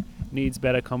performances. Needs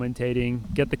better commentating.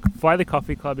 Fly the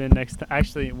coffee club in next.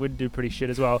 Actually, it would do pretty shit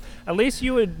as well. At least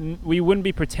we wouldn't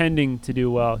be pretending to do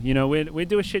well. You know, we'd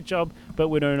do a shit job, but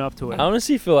we'd own up to I it.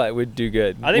 honestly feel like we'd do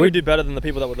good. I think we'd do better than the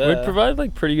people that were there. We'd provide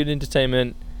like pretty good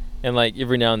entertainment, and like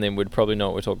every now and then we'd probably know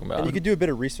what we're talking about. And you could do a bit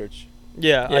of research.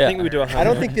 Yeah, I Yeah. think we would do. I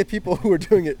don't think the people who were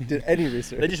doing it did any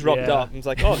research. They just rocked Yeah. up and was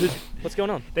like, "Oh, what's going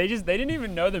on?" They didn't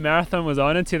even know the marathon was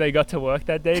on until they got to work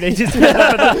that day. They just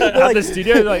at the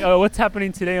studio like, oh, what's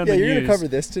happening today on yeah, the you're news? gonna cover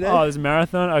this today. Oh, there's a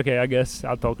marathon. Okay, I guess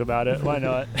I'll talk about it. Why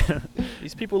not?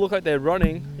 These people look like they're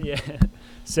running Yeah.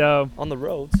 So on the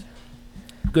roads.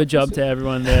 good job to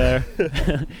everyone there.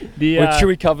 Wait, should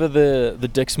we cover the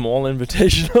Dick Small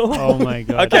Invitational? Oh my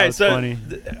god. that Okay, was so funny.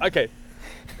 Okay,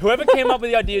 whoever came up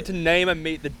with the idea to name and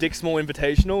meet the Dick Small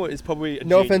Invitational is probably a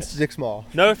no genius. offense to Dick Small.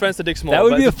 No offense to Dick Small. That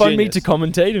would but be a it's fun meet genius. to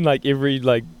commentate in like every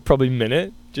like probably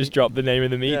minute. Just drop the name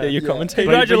of the meet Yeah. that you're Yeah. commentating.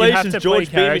 But you have Congratulations, to George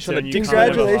play Beamish on character the and you Dick can't Small. have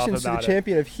a laugh Congratulations to the about it.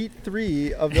 champion of Heat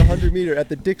 3 of the 100 meter at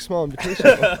the Dick Small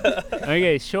Invitational.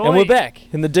 Okay, sure. And we're back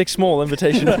in the Dick Small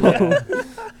Invitational.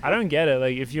 I don't get it.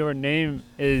 Like, if your name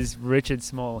is Richard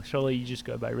Small, surely you just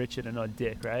go by Richard and not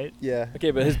Dick, right? Yeah.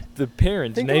 Okay, but the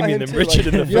parents Think about naming him them too, Richard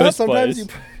like, in the you know first sometimes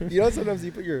place. you know sometimes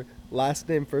you put your last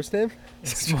name first name.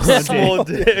 Small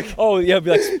Dick. Oh yeah, it'd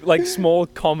be like small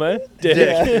comma Dick.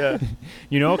 Yeah. Yeah.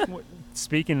 You know,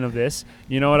 speaking of this,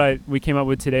 you know what we came up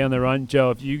with today on the run,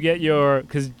 Joe? If you get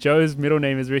because Joe's middle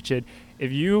name is Richard,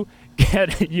 if you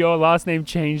get your last name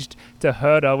changed to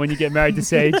Herder when you get married to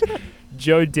Sage,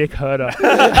 Joe Dick Herder.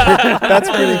 That's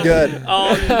pretty good.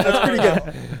 Oh, That's pretty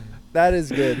good. That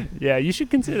is good. Yeah, you should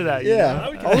consider that. you Yeah,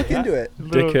 know? I'll look into it.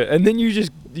 Little- Dick Herder. And then you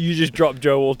just drop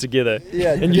Joe altogether.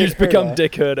 Yeah, And you just become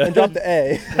Dick Herder. And drop the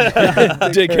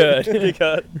A. Dick Herder. Dick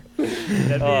Hurt.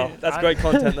 that'd be- Oh, that's great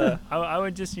content there. I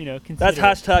would just, consider That's it.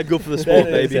 hashtag good for the sport,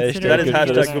 That is baby. hashtag That is good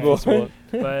for the hashtag good for the sport.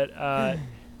 But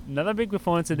another big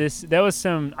performance of this, there was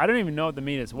some, I don't even know what the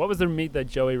meet is. What was the meet that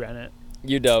Joey ran at?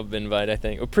 UW invite, I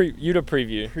think. Or UW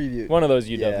preview. Preview. One of those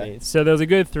UW Yeah. meets. So there was a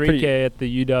good 3K Pretty- at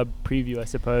the UW preview, I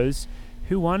suppose.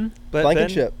 Who won?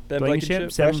 Blankenship. Ben Blankenship.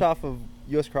 Blankenship. Seven- Fresh off of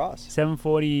U.S. Cross.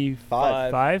 7:45,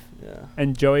 Five. Yeah.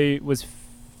 and Joey was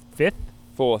fifth,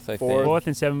 Fourth, I think. fourth,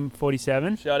 and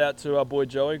 7:47. Shout out to our boy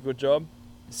Joey. Good job.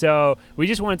 So we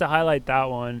just wanted to highlight that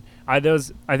one. I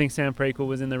think Sam Prakel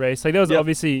was in the race. Like there was Yep.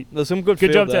 obviously There's some good.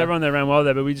 good field job to there. everyone that ran well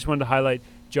there, but we just wanted to highlight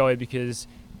Joey because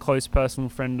close personal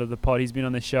friend of the pod. He's been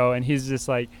on the show, and he's just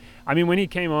like, I mean, when he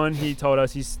came on, he told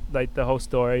us he's like the whole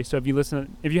story. So if you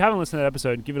haven't listened to that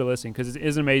episode, give it a listen because it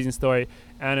is an amazing story,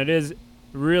 and it is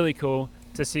really cool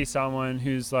to see someone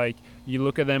who's like, you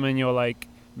look at them and you're like,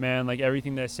 man, like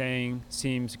everything they're saying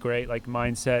seems great, like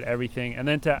mindset, everything, and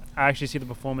then to actually see the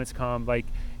performance come like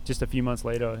just a few months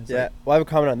later. It's Yeah. like, Well, I have a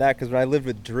comment on that because when I lived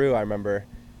with Drew, I remember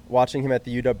watching him at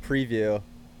the UW preview.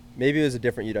 Maybe it was a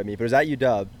different UW meet, but it was at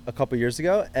UW a couple years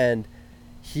ago, and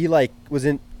he like was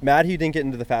mad he didn't get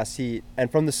into the fast heat, and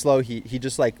from the slow heat he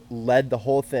just like led the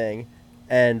whole thing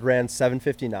and ran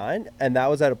 7:59, and that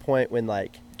was at a point when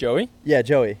like Joey? yeah,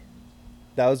 Joey,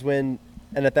 that was when,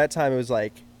 and at that time it was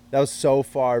like that was so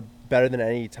far better than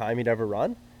any time he'd ever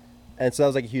run, and so that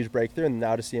was like a huge breakthrough. And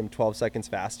now to see him 12 seconds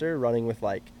faster running with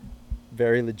like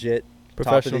very legit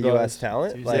Professional top of the U.S. guys.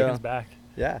 talent, 2 like seconds back.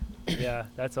 yeah. Yeah,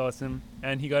 that's awesome.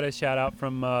 And he got a shout out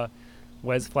from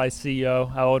Wesfly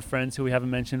CEO, our old friends who we haven't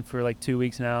mentioned for like 2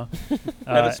 weeks now.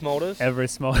 Everett Smolders.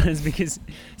 Everett Smolders, because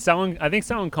I think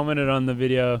someone commented on the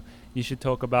video, you should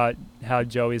talk about how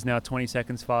Joey is now 20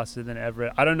 seconds faster than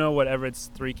Everett. I don't know what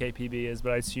Everett's 3K PB is,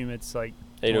 but I assume it's like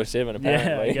 807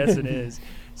 apparently. Yeah, I guess it is.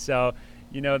 So,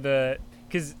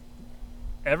 because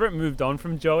Everett moved on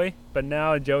from Joey, but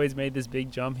now Joey's made this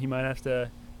big jump. He might have to,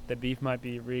 the beef might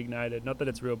be reignited. Not that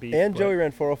it's real beef. And but Joey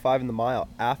ran 4:05 in the mile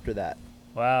after that.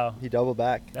 Wow. He doubled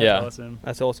back. That's awesome.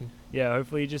 That's awesome. Yeah,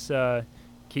 hopefully he just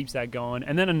keeps that going.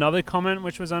 And then another comment,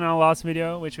 which was on our last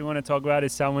video, which we want to talk about,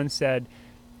 is someone said,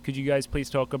 could you guys please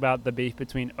talk about the beef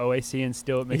between OAC and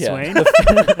Stuart McSwain?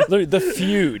 Yeah. the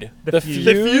feud. The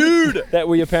feud that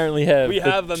we apparently have. We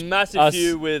have a massive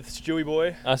feud with Stewie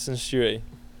Boy. Us and Stewie.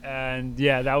 And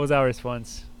yeah, that was our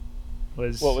response. What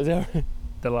was our...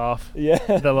 The laugh. Yeah.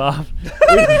 The laugh.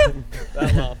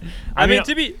 That laugh. I mean,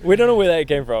 we don't know where that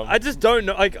came from. I just don't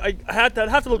know. Like, I'd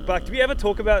have to look back. Did we ever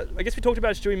talk about? I guess we talked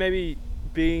about Stewie maybe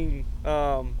being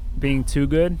too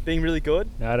good. being really good.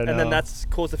 I don't know. And then that's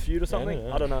caused a feud or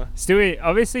something. I don't know. Stewie,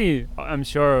 obviously, I'm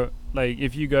sure. Like,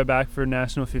 if you go back for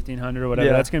National 1500 or whatever,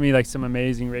 Yeah. that's gonna be like some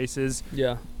amazing races.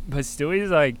 Yeah. But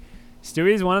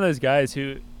Stewie's one of those guys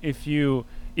who,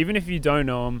 even if you don't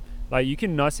know him, like, you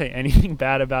can not say anything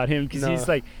bad about him because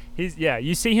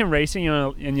you see him racing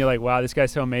and you're like, wow, this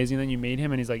guy's so amazing. Then you meet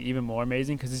him and he's like even more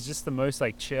amazing because he's just the most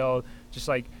like chill, just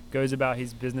like goes about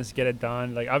his business, get it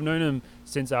done. Like, I've known him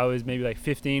since I was maybe like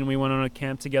 15. We went on a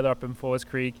camp together up in Forest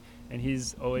Creek, and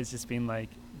he's always just been like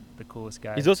the coolest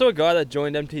guy. He's also a guy that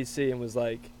joined MTC and was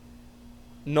like,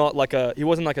 he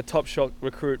wasn't like a top shot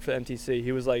recruit for MTC.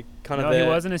 He was like kind of there. He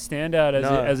wasn't a standout as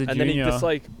a and junior. then he just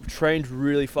like trained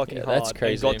really fucking hard. That's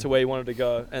crazy. And got to where he wanted to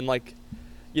go. And like,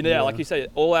 like you say,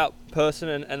 all out person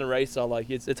and a racer. Like,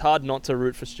 it's hard not to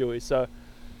root for Stewie. So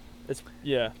it's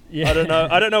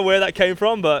I don't know where that came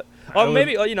from, but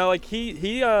maybe like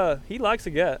he likes to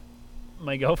get.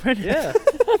 My girlfriend? Yeah.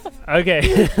 Okay.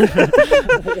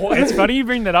 It's funny you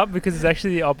bring that up because it's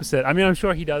actually the opposite. I mean, I'm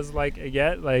sure he does like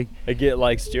Aget. Like, Aget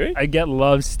likes Stewie? Aget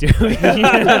loves Stewie.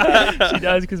 She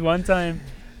does, because one time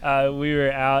we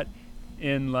were out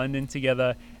in London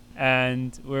together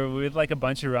and we're with like a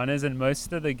bunch of runners, and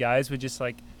most of the guys were just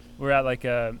like, we're at like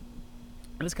it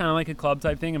was kind of like a club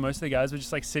type thing, and most of the guys were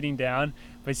just like sitting down,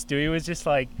 but Stewie was just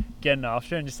like getting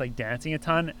after and just like dancing a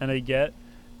ton. And Aget,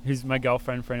 who's my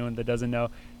girlfriend, for anyone that doesn't know,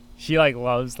 she like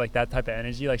loves like that type of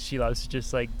energy. Like, she loves to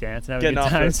just like dance and have a good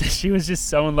time. So she was just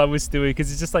so in love with Stewie because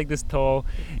it's just like this tall,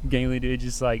 gangly dude,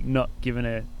 just like not giving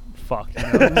a fuck,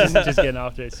 just getting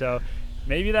after it. So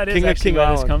maybe that is actually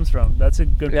where this comes from. That's a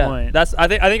good point. I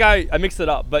think I mixed it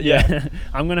up, but yeah.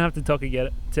 I'm gonna have to talk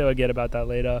to about that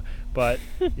later. But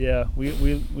yeah, we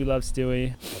love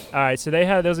Stewie. All right, so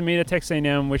there was a meet at Texas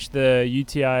A&M, which the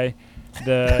UTI,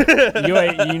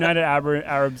 the United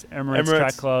Arab Emirates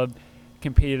Track Club,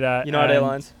 competed at. United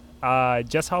Airlines.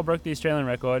 Jess Hull broke the Australian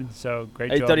record, so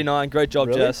great job. 8:39, great job,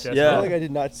 Really? Jess. Jess I Yeah. feel like I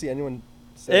did not see anyone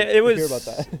It was hear about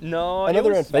that. No, I know they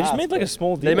ran They just fast, made like a but-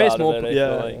 small deal They made out small- of it, I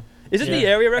yeah. feel like. Is it Yeah. the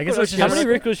area I record? guess or it's she How just- has many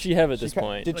a- records does she have at this She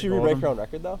point? Did Like she all of re-break them. her own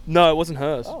record though? No, it wasn't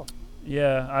hers. Oh.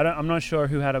 Yeah, I'm not sure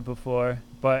who had it before,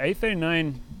 but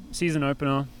 8:39 season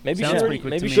opener. Maybe sounds she pretty quick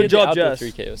maybe to she me. did Good the job, outdoor Jess.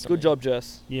 3K or something. Good job,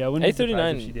 Jess. Yeah, I wouldn't be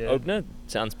surprised if she 8:39 did. opener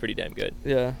sounds pretty damn good.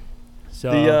 Yeah.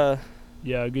 So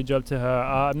yeah, good job to her.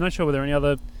 I'm not sure were there any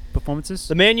other performances.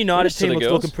 The Man United Rest of team the looks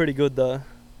girls? looking pretty good though.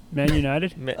 Man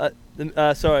United.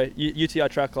 Sorry, UTI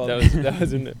Track Club.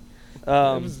 That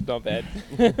was not bad.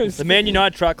 The Man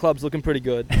United Track Club's looking pretty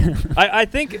good. I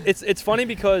think it's funny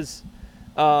because,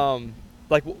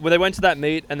 like when they went to that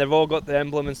meet and they've all got the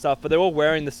emblem and stuff, but they're all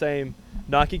wearing the same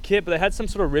Nike kit, but they had some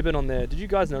sort of ribbon on there. Did you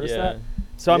guys notice that?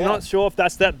 So I'm Yeah. not sure if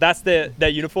that's their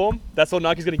uniform. That's all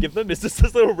Nike's going to give them. It's just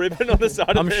this little ribbon on the side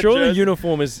of I'm their sure the jersey.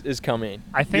 uniform is coming.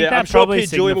 I think Yeah, that I'm sure probably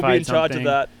Pete Julian will be in signified charge of something.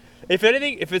 that.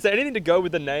 If it's anything to go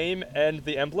with the name and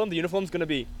the emblem, the uniform's going to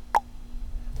be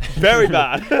very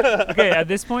bad. Okay, at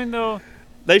this point though,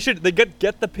 They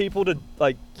get the people to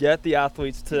get the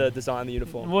athletes to design the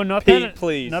uniform. well, not Pete, that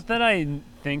please. not that I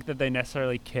think that they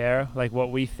necessarily care like what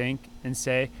we think and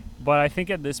say, but I think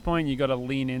at this point you got to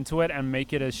lean into it and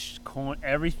make it as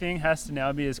everything has to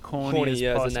now be as corny as as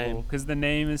a possible, name. because the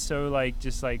name is so like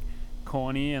just like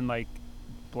corny and like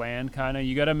bland kind of.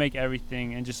 You got to make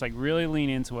everything and just like really lean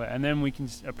into it, and then we can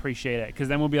just appreciate it, because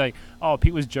then we'll be like, oh,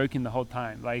 Pete was joking the whole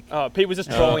time, like Pete was just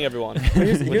trolling everyone.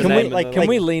 Here's With the the name thing, and Can the-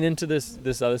 we lean into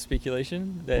this other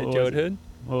speculation that What Joe was had heard?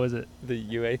 what was it? The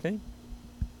UA thing?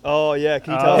 Oh yeah,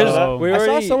 can you tell Oh. us that? We I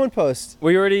saw already- someone post.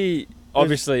 We already,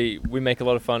 obviously, we make a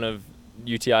lot of fun of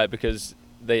UTI because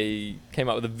they came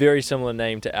up with a very similar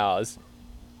name to ours.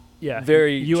 Yeah.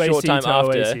 very UAC short time to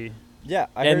after. OAC. Yeah,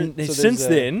 I And heard, so since there's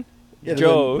then, yeah,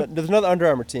 Joe, there's another Under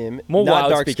Armour team. more not wild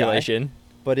Dark Sky, speculation.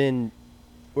 but in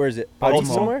where is it? Baltimore.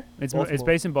 East somewhere. It's Baltimore.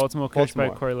 based in Baltimore, coached by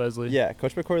Baltimore. Corey Leslie. Yeah,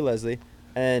 coached by Corey Leslie,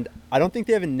 and I don't think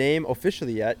they have a name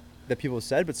officially yet that people have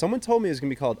said, but someone told me it was gonna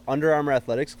be called Under Armour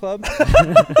Athletics Club,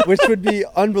 which would be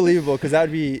unbelievable because that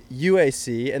would be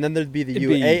UAC, and then there'd be the It'd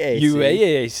be UAAC,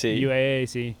 UAAC.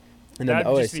 UAAC. and then That'd the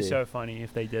OAC. just be so funny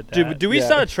if they did that. Do we Yeah.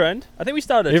 start a trend? I think we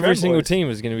started a trend. Every single boys. team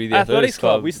is going to be the Athletics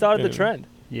Club. We started the Yeah. trend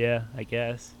Yeah, I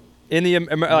guess. in the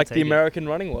like take the it. American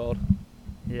running world.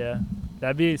 Yeah.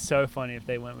 That'd be so funny if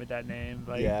they went with that name.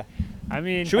 Like, Yeah. I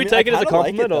mean, Should we take it as a kinda like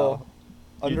compliment, though. or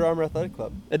Under Armour Athletic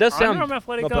Club? it does Under sound Armour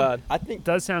Athletic not Club bad. I think.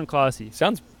 does sound classy.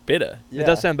 Sounds bitter. Yeah. It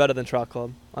does sound better than Track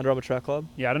Club. Under Armour Track Club.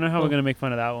 Yeah, I don't know how Oh. we're gonna make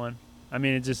fun of that one. I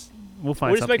mean, we'll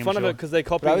find We just something. make fun I'm of it sure. because they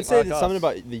copy. But I would say like that us. something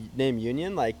about the name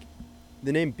Union, like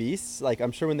the name Beasts. Like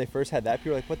I'm sure when they first had that,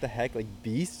 people were like, "What the heck?" Like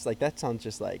Beasts, like that sounds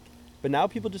just like. But now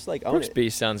people just like own Brooks it.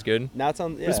 Beast sounds good. Now it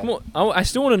sounds. But Yeah. it's more. I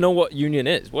still want to know what Union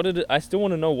is. What did it? I still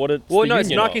want to know what it's. Well, the no, it's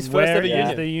union Nike's of. first Where ever is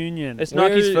union. the union? It's Where-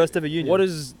 Nike's first ever union.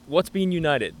 What's being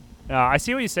united? I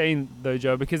see what you're saying though,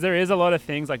 Joe, because there is a lot of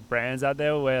things like brands out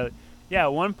there where, yeah,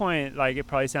 at one point like it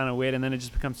probably sounded weird, and then it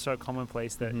just becomes so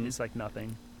commonplace that Mhm. it's like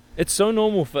nothing. It's so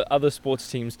normal for other sports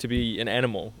teams to be an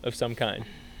animal of some kind,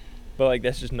 but like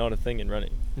that's just not a thing in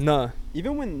running. No.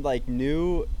 Even when like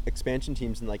new expansion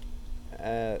teams in like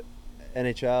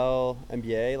NHL,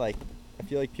 NBA, like I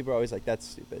feel like people are always like, "That's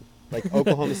stupid." Like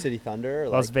Oklahoma City Thunder, or,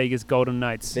 Las like Vegas Golden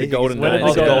Knights. Vegas Golden Where did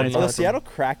Knights. the Oh, Golden Golden Knights Well, the Knights. Seattle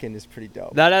Kraken is pretty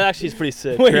dope. That actually is pretty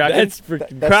sick. Wait, Kraken. that's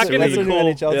freaking. That's Kraken that's is their a new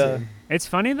cool. NHL Yeah. team. It's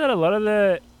funny that a lot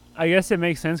of I guess it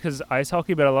makes sense because ice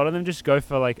hockey, but a lot of them just go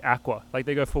for like aqua, like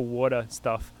they go for water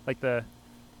stuff. Like I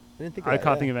didn't think. I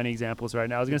can't think of any examples right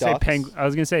now. I was gonna The say Ducks? I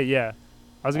was gonna say yeah.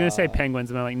 I was gonna say Uh, penguins,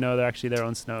 and I'm like, no, they're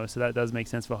on snow, so that does make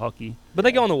sense for hockey. But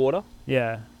they go on the water.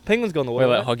 Yeah, Penguins go on the Wait,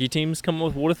 water. like hockey teams come up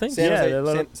with water things? San Yeah, Jose, they're a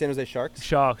lot of- San Jose Sharks.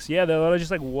 sharks. Yeah, they're a lot of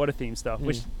just like water themed stuff, Mm.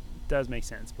 which does make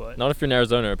sense. But Not if you're in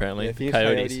Arizona, apparently. Yeah, Phoenix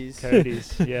Coyotes.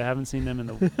 coyotes, yeah, haven't seen them in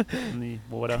the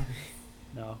water.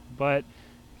 No, but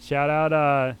shout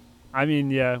out. I mean,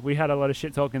 yeah, we had a lot of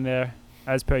shit talking there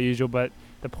as per usual, but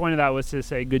the point of that was to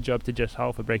say good job to Jess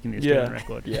Hull for breaking the Australian Yeah.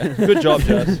 record. Yeah. Good job,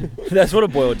 Jess. That's what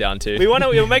it boiled down to.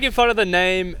 We're making fun of the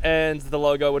name and the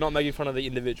logo. We're not making fun of the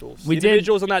individuals. We the did-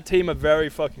 individuals on that team are very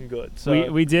fucking good.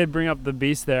 So We did bring up the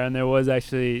Beast there, and there was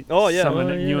actually Oh, yeah. some Oh,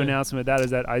 new yeah. announcement with that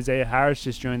is that Isaiah Harris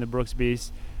just joined the Brooks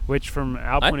Beast, which from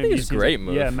our I point of think view it's a seems great like,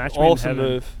 move. Yeah, match made in awesome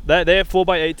heaven. move. Their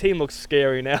 4x8 team looks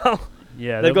scary now.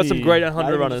 Yeah, They've got they'll some be- great Not 100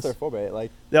 even runners. just their 4x8,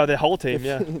 like Yeah, their whole team.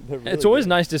 Yeah, they're really It's always good.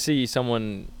 nice to see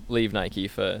someone leave Nike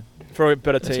for for a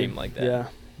better a team. team like that. Yeah,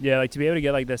 Yeah, like to be able to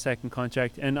get like their second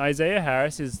contract. And Isaiah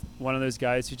Harris is one of those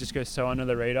guys who just goes so under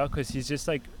the radar because he's just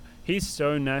like he's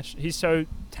so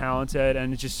talented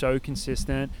and just so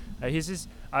consistent. He's just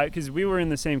because we were in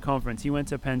the same conference. He went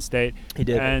to Penn State, he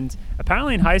did. and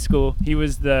apparently in high school he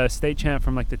was the state champ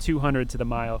from like the 200 to the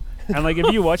mile. And like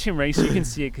if you watch him race, you can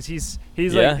see it because he's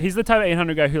Yeah. like he's the type of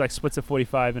 800 guy who like splits a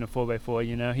 45 in a 4x4.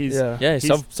 You know, he's yeah. Yeah, he's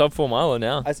He's- sub 4 miler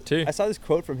now, I, too. I saw this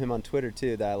quote from him on Twitter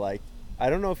too that like I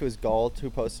don't know if it was Galt who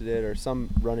posted it or some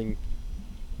running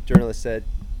journalist said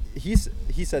he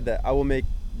said that I will make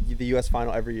the U.S.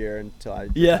 final every year until I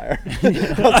Yeah. retire.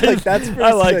 I was like, that's pretty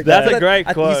I like sick. that. That's a But great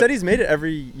He quote. said he's made it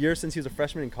every year since he was a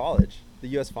freshman in college. The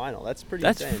U.S. final. That's pretty.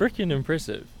 That's insane. freaking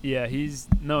impressive. yeah he's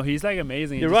like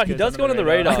amazing. You're right, he does go under the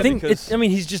radar. I think because- I mean,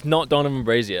 he's just not Donovan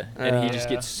Brazier, and he just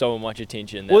Yeah. gets so much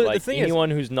attention that Well, the like thing is, anyone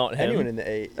who's not him. Anyone in the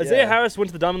 8. Isaiah yeah. Harris went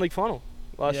to the Diamond League final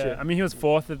last Yeah, year. I mean he was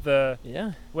fourth at the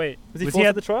yeah. wait Was he was fourth he at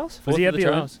at the trials? Was Fourth he at at the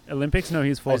the trials. Olympics? No, he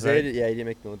was fourth. Isaiah Right? did, yeah, he didn't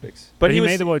make the Olympics. But he he was,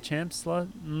 made the world champ slot.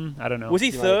 I don't know. was he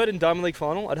He might third in Diamond League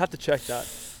final? I'd have to check that.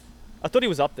 I thought he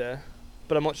was up there,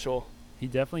 but I'm not sure. He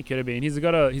definitely could have been. He's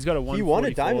got a 144. He won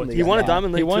a Diamond League. He won a Yeah.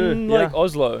 Diamond League He won too. like yeah.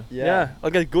 Oslo, Yeah.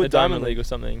 like a good the Diamond League. or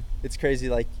something. It's crazy.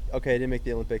 Like, okay, I didn't make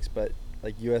the Olympics, but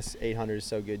like US 800 is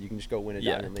so good, you can just go win a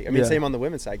Yeah. Diamond League. I mean, Yeah. same on the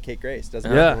women's side. Kate Grace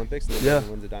doesn't Yeah. make the Olympics, and then Yeah. goes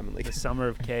and wins a Diamond League. The summer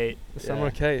of Kate. The Summer Yeah.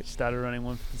 Kate. Started running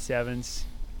 157s.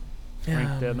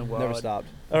 Ranked third in the world. Never stopped.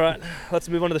 All right, let's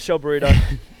move on to the shell burrito.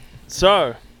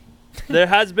 So, there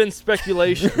has been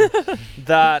speculation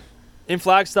that in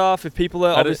Flagstaff, if people are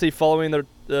I don't- obviously following the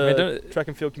Wait, don't- track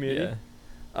and field community,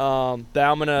 Yeah.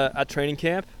 Bauman at training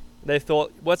camp, they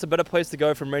thought, what's a better place to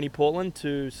go from rainy Portland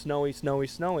to snowy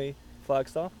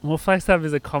Flagstaff? Well, Flagstaff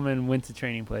is a common winter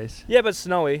training place. Yeah, but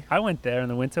snowy. I went there in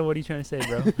the winter. What are you trying to say,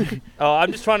 bro? Oh,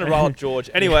 I'm just trying to rile up George.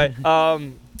 Anyway,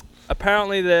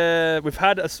 apparently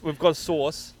we've got a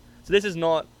source. So this is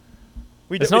not.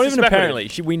 It's not even apparently.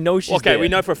 We know she's Okay, there. we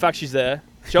know for a fact she's there.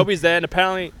 Shelby's there, and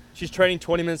apparently she's training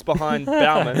 20 minutes behind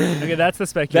Bauman. Okay, that's the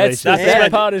speculation. That's the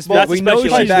that part is well, we the know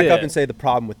Should speculation. I she's back there. up and say the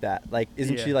problem with that? Like,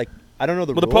 isn't Yeah. she like? I don't know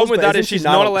the Well, the rules. problem with but that is isn't she she's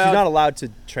not She's allowed- not allowed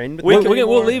to train with We them can-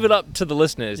 anymore? We'll leave it up to the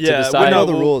listeners to Yeah, we decide know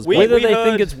the rules, but- whether we they heard-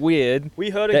 think it's weird We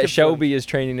heard it that confirmed. Shelby is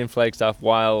training in Flagstaff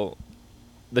while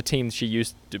the team she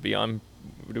used to be on.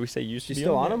 Do we say used to She's be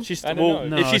still on? on them? She's I don't well, know.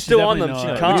 No, if she's she's still on them,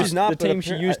 definitely she not. can't. She's not, the but team she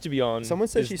apparent- used to be on. Someone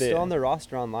said is she's there. still on their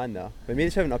roster online though. But maybe they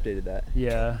just haven't updated that.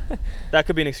 Yeah. That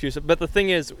could be an excuse. But the thing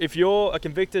is, if you're a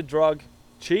convicted drug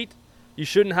cheat, you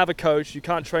shouldn't have a coach. You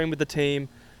can't train with the team.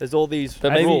 There's all these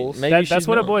But maybe- rules. maybe That's she's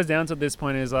what it not. boils down to at this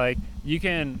point is like you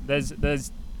can there's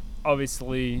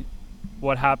obviously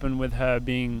what happened with her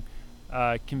being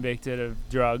convicted of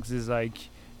drugs is like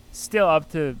still up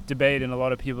to debate in a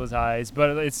lot of people's eyes, but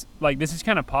it's like this is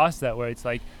kind of past that where it's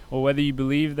like, well, whether you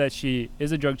believe that she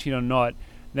is a drug cheat or not,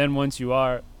 then once you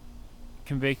are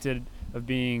convicted of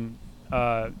being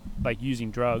like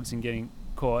using drugs and getting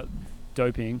caught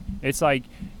doping, it's like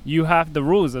you have the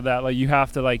rules of that, like you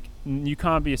have to like you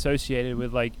can't be associated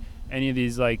with like any of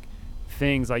these like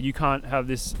things, like you can't have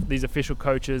these official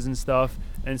coaches and stuff,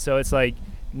 and so it's like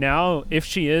now if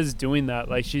she is doing that,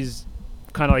 like she's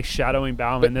kind of like shadowing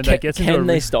Bauman, But and then can, that gets into can a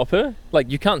they stop her? Like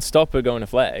you can't stop her going to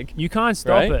flag. you can't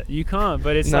stop Right? it, you can't,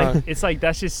 but it's No. like it's like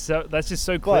that's just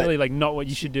so clearly like not what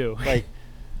you should do. Like,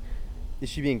 is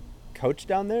she being coached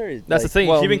down there? That's like, the thing.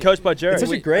 well, she's been coached by Jared. It's such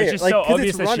a We- gray, it's just like, so 'cause obvious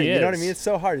it's that she running. You know what I is. mean? It's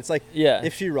so hard. It's like Yeah.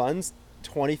 if she runs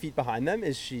 20 feet behind them,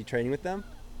 is she training with them?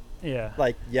 Yeah.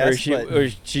 Like, or yes, is she, but or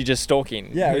is she just stalking?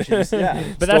 yeah, or she just, yeah.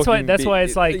 But that's why Stalking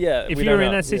it's like yeah, if we you were don't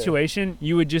in know. that situation,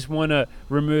 you would just want to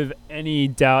remove any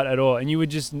doubt at all, and you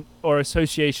would just or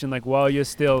association like while you're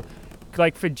still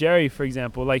like for Jerry, for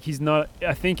example, like he's not.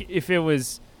 I think if it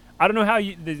was, I don't know how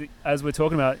you as we're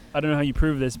talking about, I don't know how you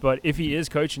prove this, but if he is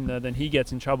coaching there, then he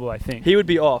gets in trouble. I think he would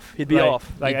be off. He'd be like,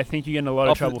 off. Like I think you get in a lot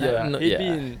of Off the- trouble for yeah. that. No, He'd yeah.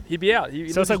 be he'd be out.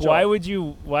 He'd So lose it's like his job.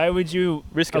 why would you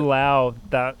Risk it. allow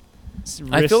that?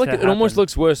 I feel like risk it to almost happen?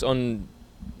 looks worse on.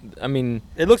 I mean,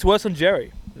 It looks worse on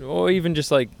Jerry. or even just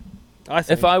like I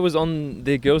think. if I was on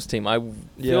the girls' team, I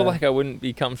Yeah. feel like I wouldn't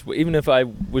be comfortable. Even if I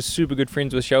was super good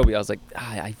friends with Shelby, I was like,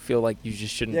 I feel like you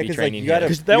just shouldn't Yeah, be because like, training you gotta, here.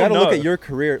 'Cause you they'll gotta look know. at your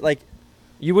career. Like,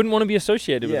 You wouldn't want to be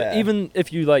associated with Yeah. it, even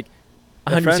if you like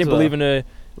They're 100% friends with believe her. in her.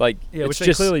 Like, Yeah, it's which they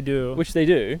just clearly do. which they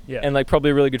do, Yeah. and like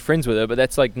probably really good friends with her. But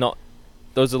that's like not.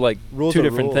 Those are like rules two are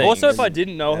different rules. things. Also, if I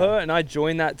didn't know Yeah. her and I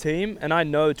joined that team and I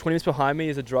know 20 minutes behind me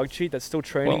is a drug cheat that's still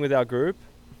training Well- with our group,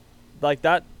 like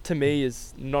that to me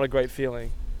is not a great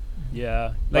feeling.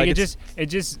 Yeah, Like, like it's- it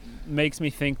just makes me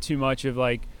think too much of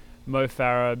like Mo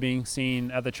Farah being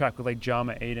seen at the track with like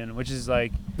Jama Aiden, which is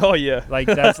like Oh yeah.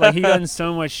 that's like he gotten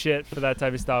so much shit for that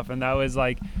type of stuff, and that was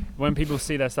like when people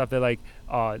see that stuff, they're like,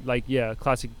 oh, like yeah,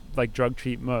 classic like drug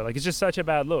cheat Mo. Like it's just such a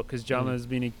bad look because Jama's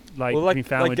been like well, been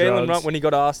found like with Galen drugs. Runt when he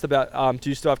got asked about do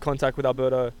you still have contact with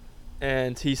Alberto,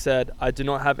 and he said I do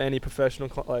not have any professional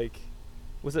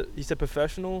he said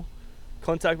professional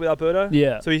contact with Alberto.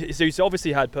 Yeah. So he's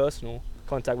obviously had personal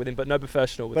contact with him, but no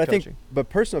professional with but I coaching. think, but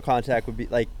personal contact would be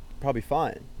like probably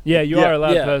fine. Yeah, you Yeah, are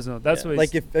allowed yeah, personal. That's yeah. what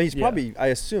Like if he's yeah. probably, I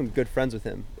assume, good friends with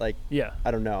him. Like, yeah,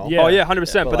 I don't know. Yeah. Oh yeah,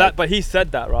 100%. But But like- but he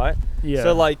said that, right? yeah.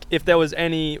 So like if there was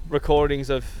any recordings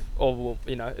of or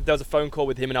you know if there was a phone call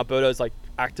with him and Alberto's like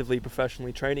actively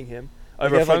professionally training him Like,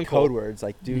 over they a have phone like call. code words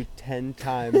like do 10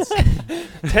 times.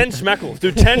 10 schmeckles.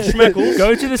 Do 10 schmeckles.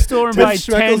 Go to the store and 10 buy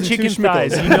schmeckles 10 and 2 chicken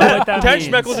schmeckles. thighs. You know what that 10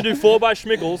 means. schmeckles and do 4 by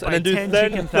schmickles and Buy then do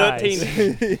 10 13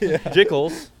 chicken thighs.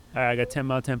 jiggles. All right, I got 10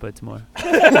 mile templates tomorrow.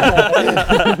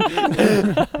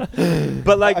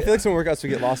 But like I feel like some workouts would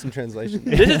get lost in translation.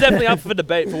 this is definitely up for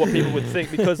debate for what people would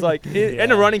think because like in Yeah.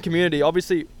 the running community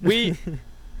obviously we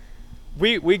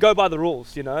go by the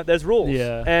rules, you know. There's rules.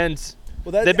 Yeah. And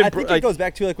Well, that, They've been I br- think like- it goes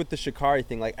back to like with the Shikari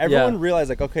thing. Like everyone realized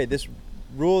like, okay, this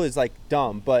rule is like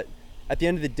dumb, but at the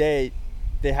end of the day,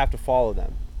 they have to follow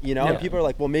them. You know, and Yeah. people are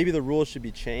like, well, maybe the rules should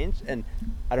be changed, and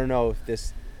I don't know if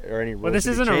this or any rules. Well, this should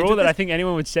be isn't a changed rule with that I this. think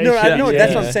anyone would say. No, I should know be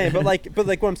that's what changed. I'm saying, but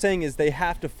like what I'm saying is they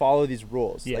have to follow these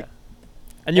rules. Yeah. Like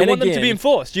and you And want them to be again-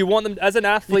 enforced. You want them as an you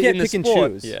athlete can't in the pick and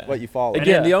sport. choose Yeah. what you follow. Again,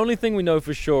 Yeah. the only thing we know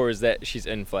for sure is that she's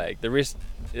in flag. The rest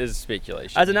is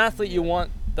speculation. As an athlete, you want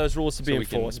those rules to be So we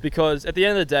can- enforced because at the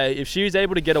end of the day, if she was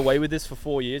able to get away with this for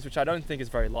 4 years, which I don't think is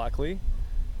very likely,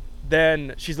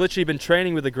 then she's literally been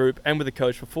training with the group and with the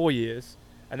coach for 4 years,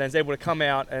 and then is able to come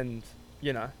out and,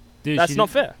 you know, Dude, that's she not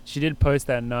did, fair. She did post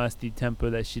that nasty tempo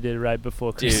that she did right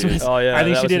before Dude. Christmas. Oh yeah, I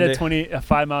think that she was did indeed- a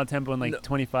 5 mile tempo in like No.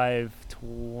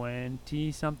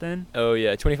 25:20 something. Oh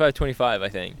yeah, 25-25 I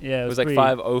think. Yeah, It was pretty-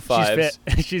 like 5:05. She's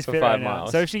fit. She's for fit 5 right now.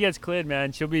 miles. So if she gets cleared,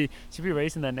 man, she'll be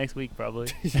racing that next week probably.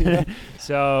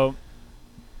 So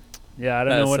Yeah, I don't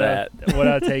know That's what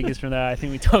our take is from that. I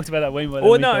think we talked about that way more than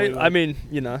Well, we thought we no, would. I mean,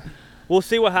 we'll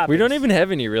see what happens. We don't even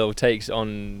have any real takes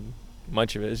on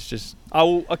much of it. It's just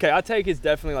Our take is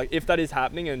definitely like if that is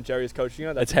happening and Jerry is coaching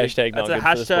her, It's a big- hashtag not that's a good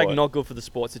for the hashtag sport. not good for the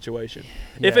sport situation.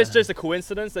 If Yeah. it's just a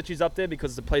coincidence that she's up there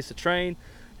because it's a place to train,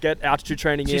 get altitude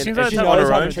training She in, seems and like she's the on type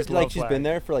her of own. person- Like she's been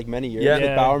there for like many years Yeah. with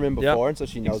Yeah. Bowerman Yep. before, and so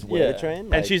she knows where Yeah. to train.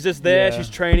 And she's just there, Yeah. she's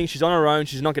training, she's on her own,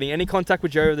 she's not getting any contact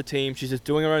with Jerry or the team, she's just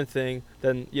doing her own thing,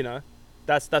 then,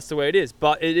 that's the way it is.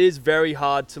 But it is very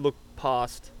hard to look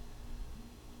past,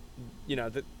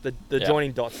 the Yeah.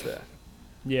 joining dots there.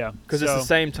 yeah, Because it's the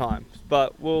same time.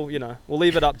 But we'll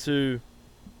leave it up to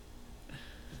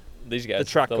these guys,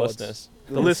 track gods. listeners.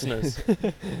 the listeners.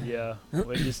 Yeah,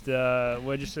 we're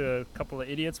just a couple of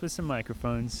idiots with some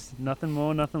microphones. Nothing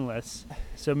more, nothing less.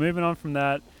 So moving on from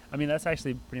that, I mean that's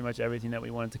actually pretty much everything that we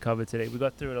wanted to cover today. We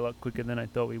got through it a lot quicker than I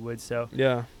thought we would. So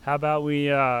Yeah. how about we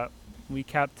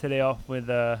cap today off with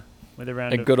a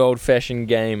round A of good old-fashioned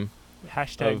game.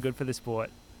 hashtag of- good for the sport.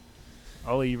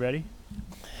 Ollie, you ready?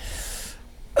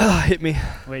 Hit me.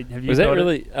 Wait, have you Was that got it?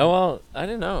 really? Oh well, I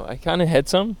don't know. I kind of had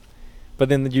some, but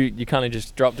then you kind of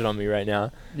just dropped it on me right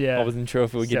now. Yeah, I wasn't sure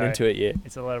if we were getting into Sorry. it yet.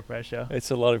 it's a lot of pressure. It's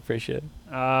a lot of pressure.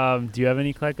 Do you have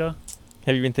any, Kleko?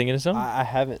 Have you been thinking of some? I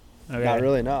haven't. Okay. Not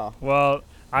really. No. Well,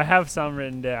 I have some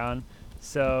written down.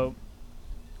 So,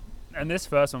 and this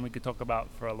first one we could talk about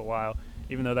for a little while,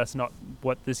 even though that's not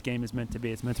what this game is meant to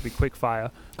be. It's meant to be quick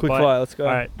fire. Quick But- fire, let's go.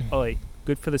 All right, Ollie,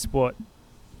 good for the sport.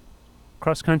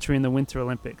 Cross country in the Winter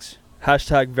Olympics.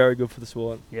 Hashtag very good for the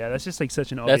sport. Yeah, that's just like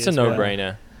such an obvious That's a one.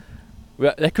 no-brainer.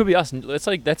 Well, that could be us.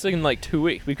 That's in like 2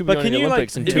 weeks. We could be But going can to the you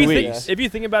Olympics in if 2 you weeks. think if you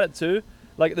think about it too,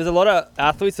 like there's a lot of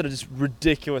athletes that are just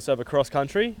ridiculous over cross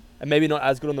country and maybe not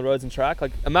as good on the roads and track.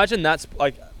 Like imagine that's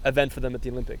like event for them at the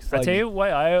Olympics. I Like, tell you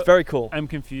why very cool. I'm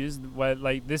confused. Why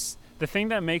like this? The thing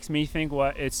that makes me think why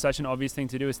it's such an obvious thing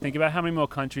to do is think about how many more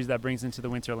countries that brings into the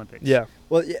Winter Olympics. Yeah.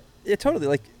 Well, yeah, totally.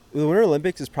 Like the Winter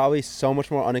Olympics is probably so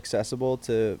much more inaccessible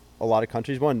to a lot of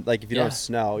countries. One, like if you don't Yeah. have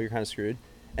snow, you're kind of screwed.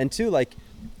 And two, like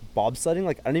bobsledding,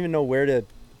 like I don't even know where to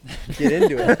get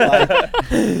into it.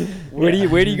 Like,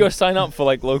 Where do you go sign up for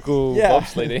like local Yeah.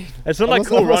 bobsledding? It's not like I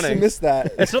cool must have runnings. missed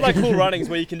that. It's not like cool runnings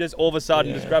where you can just all of a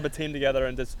sudden just Yeah. grab a team together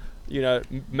and just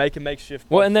make a makeshift.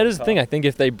 Well, and that bobsled is the thing. car. I think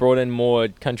if they brought in more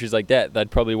countries like that,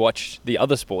 they'd probably watch the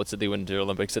other sports at the Winter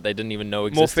Olympics that they didn't even know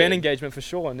existed. More fan engagement for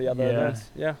sure in the other Yeah.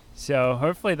 events. Yeah. So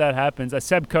hopefully that happens.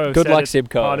 Seb Coe Good said luck, it's Seb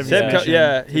Coe. part of his Yeah. mission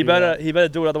Yeah, to he do better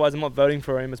that. do it. Otherwise, I'm not voting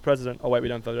for him as president. Oh wait, we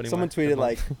don't vote anymore. Someone tweeted Never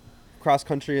mind. like cross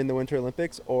country in the Winter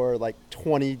Olympics or like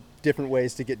 20 different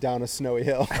ways to get down a snowy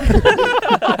hill,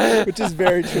 which is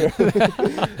very true.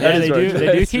 Yeah, is they very do. true.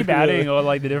 They do That's keep really- adding all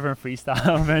like the different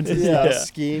freestyle events. And yeah, stuff.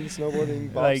 skiing,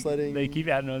 snowboarding, Like bobsledding, they keep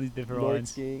adding all these different Nordic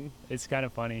ones. skiing. It's kind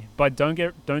of funny, but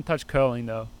don't touch curling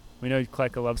though. We know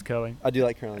Klecker loves curling. I do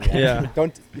like curling. Yeah.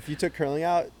 Don't if you took curling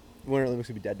out, Winter Olympics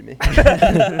would be dead to me.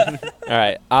 All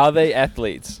right, are they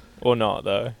athletes or not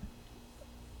though?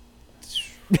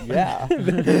 Yeah,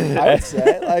 I would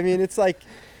say. I mean, it's like,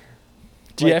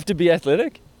 Do you Like- have to be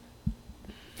athletic?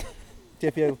 do you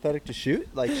have to be athletic to shoot,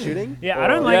 like shooting? Yeah, I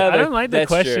don't Or- like. Yeah, I don't like the that's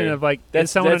question true. of like is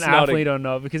That's- someone an that's not a- athlete or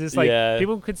not because it's like Yeah.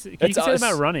 people could. Can you That's say that us.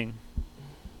 about running?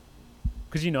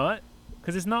 Could you not?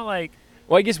 Because it's not like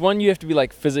Well, I guess one you have to be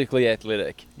like physically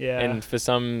athletic, yeah. and for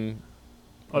some,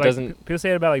 or like, doesn't- people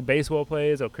say it about like baseball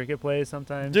players or cricket players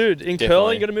sometimes. Dude, in Definitely.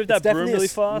 curling, you got to move It's that broom definitely really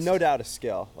s- fast. No doubt a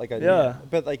skill. Like Yeah.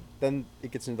 But like then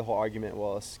it gets into the whole argument.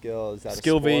 Well, a skill is that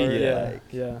Skill a V, sport? yeah, Like,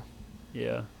 yeah.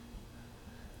 Yeah.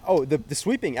 oh, the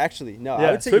sweeping actually. No, Yeah,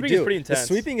 I would say sweeping you is do. pretty The intense.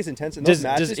 sweeping is intense, and those does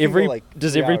matches does can every go like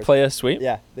does 3 every hours. player sweep?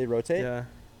 Yeah, they rotate, Yeah.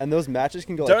 and those matches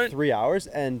can go Don't- like 3 hours.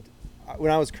 And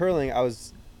when I was curling, I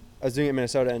was doing it in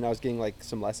Minnesota, and I was getting like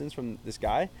some lessons from this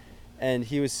guy, and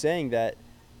he was saying that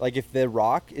like if the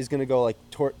rock is gonna go like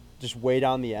just way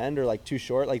down the end or like too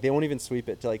short, like they won't even sweep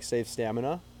it to like save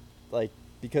stamina, like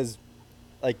because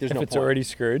like there's If no it's point. already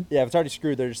screwed. Yeah, if it's already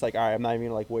screwed, they're just like, all right, I'm not even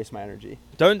gonna like waste my energy.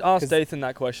 Don't ask 'Cause- Dathan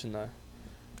that question though.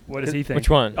 What does he think? Which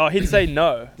one? Oh, he'd say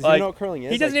no. Does Like, he know what curling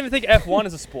is? he doesn't Like, even think F1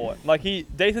 is a sport. Like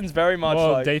Dathan's very much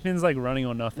Well, like Dathan's like running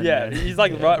or nothing. yeah, man. he's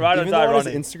like right or even die though on his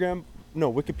running. Instagram,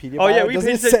 no Wikipedia. Oh, yeah, bio, we doesn't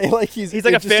it said- say like he's He's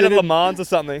like a fan of interested Le in- Mans or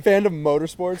something. fan of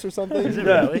motorsports or something? Is it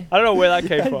Yeah. really? I don't know where that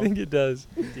came I from. think it does.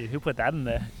 Dude, who put that in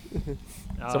there?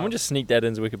 Someone just sneaked that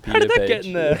into Wikipedia How did that page. get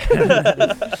in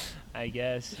there? I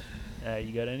guess.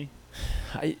 You got any?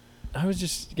 I was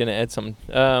just gonna add something.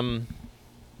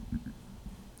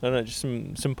 I don't know, just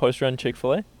some post-run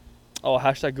Chick-fil-A. Oh,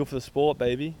 hashtag good for the sport,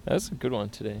 baby. That's a good one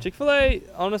today. Chick-fil-A,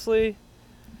 honestly,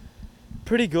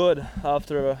 pretty good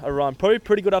after a run. Probably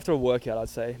pretty good after a workout, I'd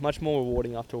say. Much more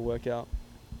rewarding after a workout.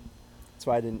 That's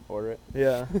why I didn't order it.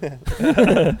 Yeah.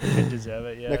 You deserve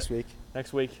it. Yeah. Next week.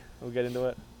 Next week we'll get into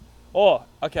it. Oh,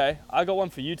 okay. I got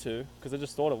one for you two because I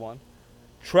just thought of one.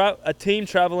 A team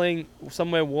traveling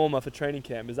somewhere warmer for training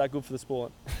camp. Is that good for the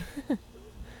sport?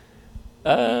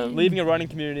 Leaving a running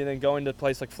community and then going to a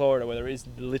place like Florida where there is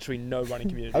literally no running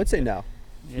community. I would say no.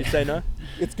 You say no?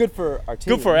 It's good for our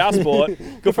team. Good for our sport.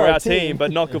 Good for our our team, but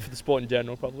not good for the sport in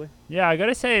general, probably. Yeah, I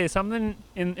gotta say something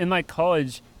in like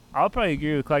college. I'll probably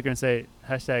agree with Klecker and say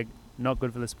hashtag not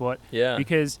good for the sport Yeah.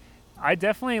 because I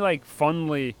definitely like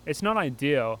fondly. It's not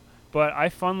ideal, but I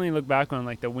fondly look back on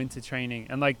like the winter training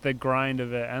and like the grind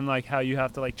of it and like how you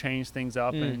have to like change things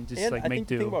up and just And like I make think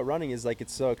the thing do. about running is like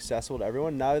it's so accessible to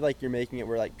everyone. Now like you're making it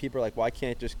where like people are like, why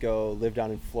can't I just go live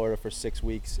down in Florida for 6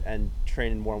 weeks and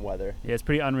train in warm weather? Yeah, it's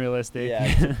pretty unrealistic.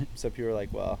 Yeah. So people are like,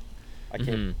 well, I can't.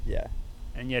 Mhm. Yeah.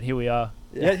 And yet here we are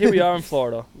Yeah, here we are in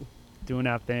Florida. doing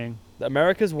our thing.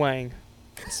 America's Wang.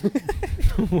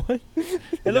 What?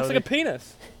 It looks like a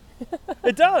penis.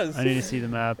 It does. I need to see the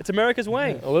map. It's America's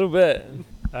Wang. A little bit.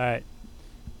 All right.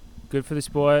 Good for the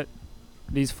sport.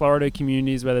 These Florida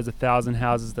communities where there's 1,000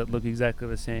 houses that look exactly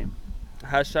the same.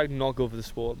 Hashtag not good for the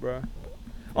sport, bro.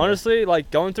 Honestly,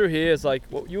 like going through here is like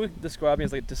what you were describing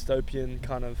as like a dystopian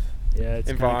kind of Yeah, it's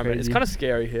environment. It's crazy. kind of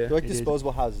scary here. They're like It is.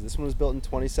 disposable houses. This one was built in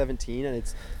 2017 and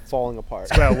it's falling apart.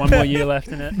 It's got one more year left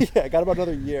in it. Yeah, got about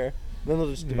another year. Then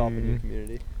they'll just develop a new Mm.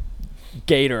 community.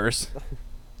 Gators.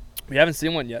 We haven't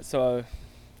seen one yet, so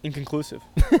inconclusive.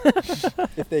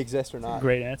 If they exist or not.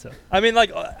 Great answer. I mean,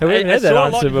 like Have we I had that saw a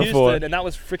lot answer in before? Houston, and that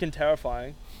was freaking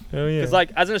terrifying. Oh yeah. Because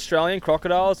like as an Australian,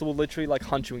 crocodiles will literally like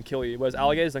hunt you and kill you, whereas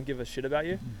alligators don't give a shit about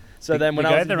you. So then when the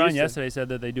I guy was at the in run Houston, yesterday said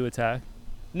that they do attack.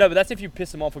 no, but that's if you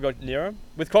piss them off or go near them.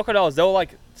 With crocodiles, they'll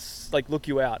like look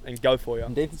you out and go for you.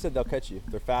 And Nathan said they'll catch you.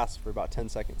 They're fast for about 10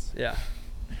 seconds. Yeah,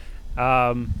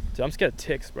 Um, dude, I'm scared of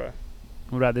ticks, bro.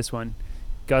 what about this one?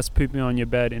 Gus pooping on your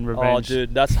bed in revenge. Oh,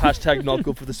 dude, that's hashtag not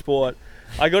good for the sport.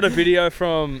 I got a video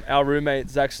from our roommate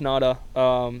Zach Snyder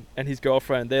and his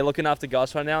girlfriend. They're looking after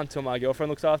Gus right now until my girlfriend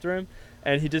looks after him.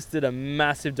 And he just did a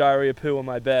massive diarrhea poo on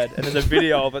my bed. And there's a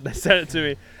video of it. They sent it to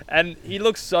me. And he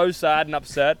looks so sad and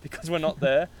upset because we're not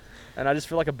there. And I just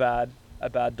feel like a bad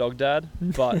dog dad.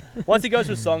 But once he goes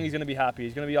to a song, he's going to be happy.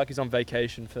 He's going to be like he's on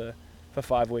vacation for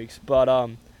 5 weeks. But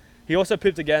he also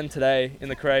pooped again today in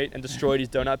the crate and destroyed his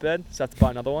donut bed. So I have to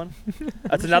buy another one.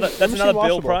 That's another machine bill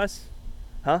washable. price.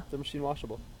 They're machine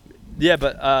washable. Yeah,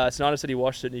 but Snyder said he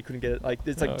washed it and he couldn't get it. Like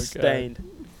it's like Oh, God. stained.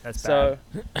 That's So,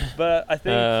 but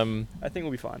I Um, think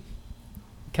we'll be fine.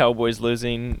 Cowboys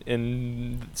losing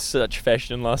in such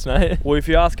fashion last night. Well, if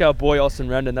you ask our boy Austin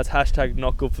Rendon, that's hashtag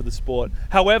not good for the sport.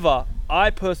 However, I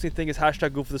personally think it's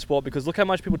hashtag good for the sport because look how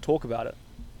much people talk about it.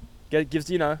 It gives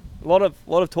a lot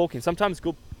of talking. Sometimes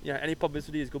good, any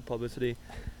publicity is good publicity,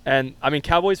 and I mean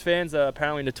Cowboys fans are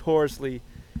apparently notoriously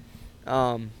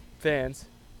fans.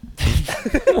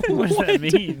 what does that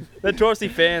mean? They're notoriously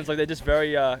fans, like they're just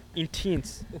very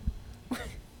intense.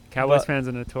 Cowboys But- fans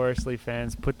are notoriously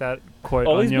fans. Put that quote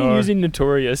Ollie's on been your. using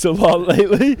notorious a lot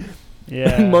lately.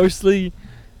 Yeah. Mostly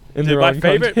in the Dude, my wrong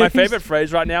favorite context.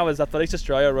 phrase right now is Athletics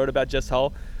Australia wrote about Jess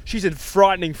Hull. She's in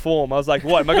frightening form. I was like,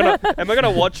 what? Am I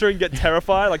gonna watch her and get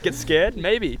terrified, like get scared?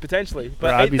 Maybe, potentially. But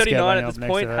Bro, I'd be scared 8:39 lining at up this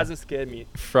next point to her. hasn't scared me.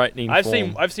 Frightening I've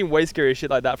form. seen way scarier shit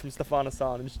like that from Stefan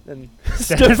Hassan and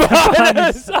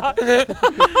Stefanus. how do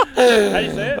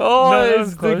you say it? Oh, No, that it's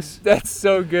was close. that's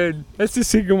so good. That's the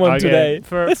second one Okay, today.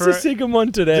 for- That's for- the second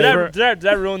one today. Did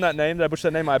I ruin that name? Did I butcher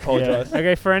that name? I apologize. Yeah.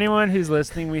 Okay, for anyone who's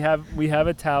listening, we have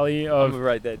a tally I'm of gonna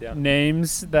write that down.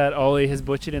 names that Ollie has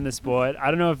butchered in the sport.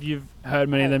 I don't know if you've heard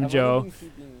many of them, Joe.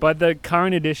 But the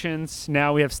current editions,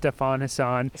 now we have Stefan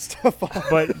Hassan.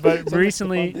 But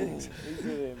recently,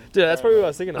 Dude, that's probably what I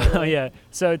was thinking of. oh yeah.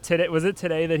 So today was it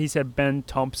today that he said Ben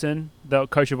Thompson, the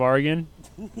coach of Oregon?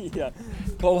 Yeah.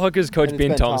 Paul Hooker's coach And it's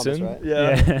Ben Thomas, Thompson. right?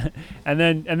 Yeah. and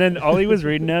then Ollie was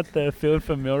reading out the field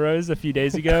for Milrose a few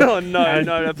days ago. Oh no, and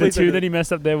no, the please two don't. that he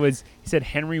messed up there was he said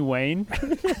Henry Wayne,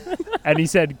 and he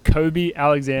said Kobe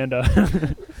Alexander.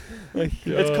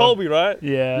 It's Colby, right?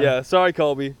 Yeah. Yeah. Sorry,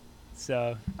 Colby.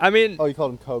 So. I mean, Oh, you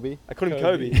called him Kobe? I called him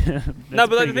Kobe. Kobe. that's No,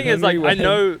 but like, pretty the thing good. is, like, I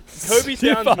know Kobe sounds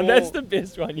Stefan, more. that's the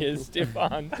best one. Yes,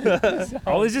 Stefan.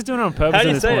 Ollie's just doing it on purpose How at do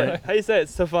you this say point. it? How do you say it?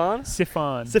 Stefan?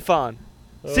 Sifan. Sifan.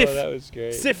 Oh, Sif. that was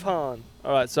great. Sifan.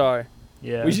 All right, sorry.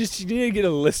 Yeah. We just need to get a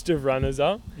list of runners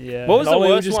up. Yeah. What was And the Ollie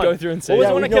will worst just one? go through and say What was the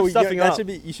it. one that no, kept we- stuffing that up? should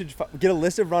be. You should get a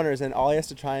list of runners, and all he has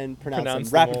to try and pronounce Pronounce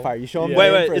them them rapid all. fire. You show him. Yeah. the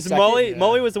name Wait, for a is second. Molly? Yeah.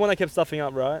 Molly was the one that kept stuffing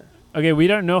up, right? Okay, we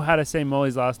don't know how to say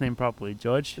Molly's last name properly,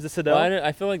 George. Is it Well, Sadell?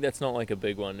 I feel like that's not like a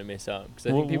big one to mess up because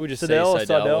I Well, think people just Sadell or say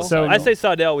Seidel. Sardell? So- I say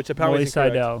Sardell, which apparently Molly is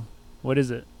incorrect. Seidel. What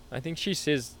is it? I think she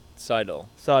says Seidel.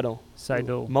 Seidel.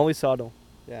 Seidel. Molly Seidel.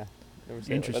 Yeah. Never say it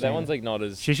like Interesting. But that one's like not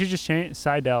as. She should just change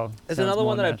Seidel. There's Sounds another more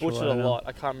one that I natural, butchered a don't know. lot.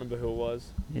 I can't remember who it was.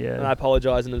 And I Yeah.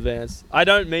 apologize in advance. I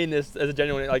don't mean this as a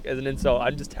genuine, like, as an insult.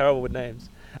 I'm just terrible with names.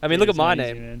 I mean, look at It's my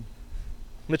amazing, name. man.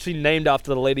 Literally named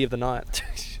after the Lady of the Night.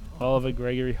 Oliver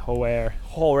Gregory Hoare.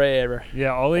 Horror.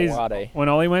 Yeah, Ollie's. Wade. When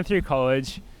Ollie went through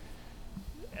college,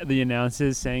 the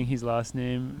announcers saying his last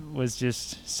name was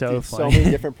just so Dude, so funny.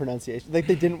 many different pronunciations. Like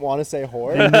they didn't want to say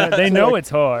whore. they So, know like, it's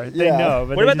hard. They yeah. know.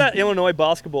 But What they about just- that Illinois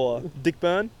basketballer? Dick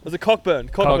Byrne? Was it Cockburn?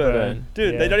 Cockburn.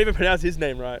 Dude, Yeah. they don't even pronounce his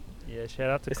name right. Yeah, shout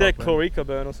out to They said Cockburn. Corica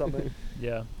Burn or something.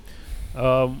 Yeah.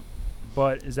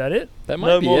 But is that it? That might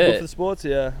No be more good for it. the sports?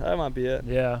 Yeah, that might be it.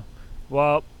 Yeah.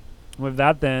 Well, with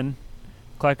that then,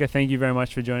 Clacker, thank you very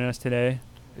much for joining us today.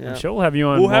 Yeah. I'm sure we'll have you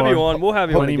on. We'll have more. you on. We'll have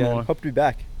you on Plenty again. more. Hope to be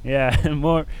back. Yeah,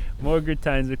 more good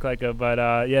times with Clacker.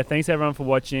 But yeah, thanks everyone for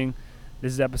watching.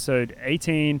 This is episode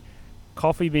 18.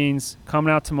 Coffee beans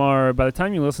coming out tomorrow. By the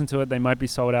time you listen to it, they might be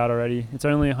sold out already. It's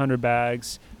only 100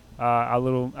 bags.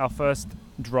 Our first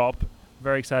drop.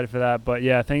 Very excited for that. But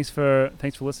yeah, thanks for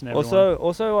listening, everyone.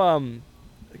 Also,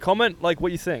 comment like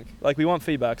what you think. Like we want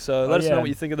feedback, so let us yeah. know what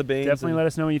you think of the beans. Definitely let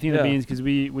us know what you think of yeah. the beans because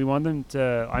we want them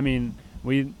to. I mean,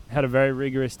 we had a very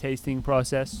rigorous tasting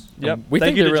process. Yep. We Thank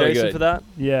think you to they're really Jason good. for that.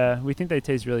 Yeah, we think they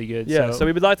taste really good. Yeah. So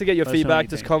we would like to get your let us know what feedback. you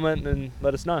Just think. comment and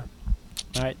let us know.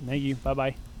 All right, thank you. Bye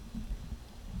bye.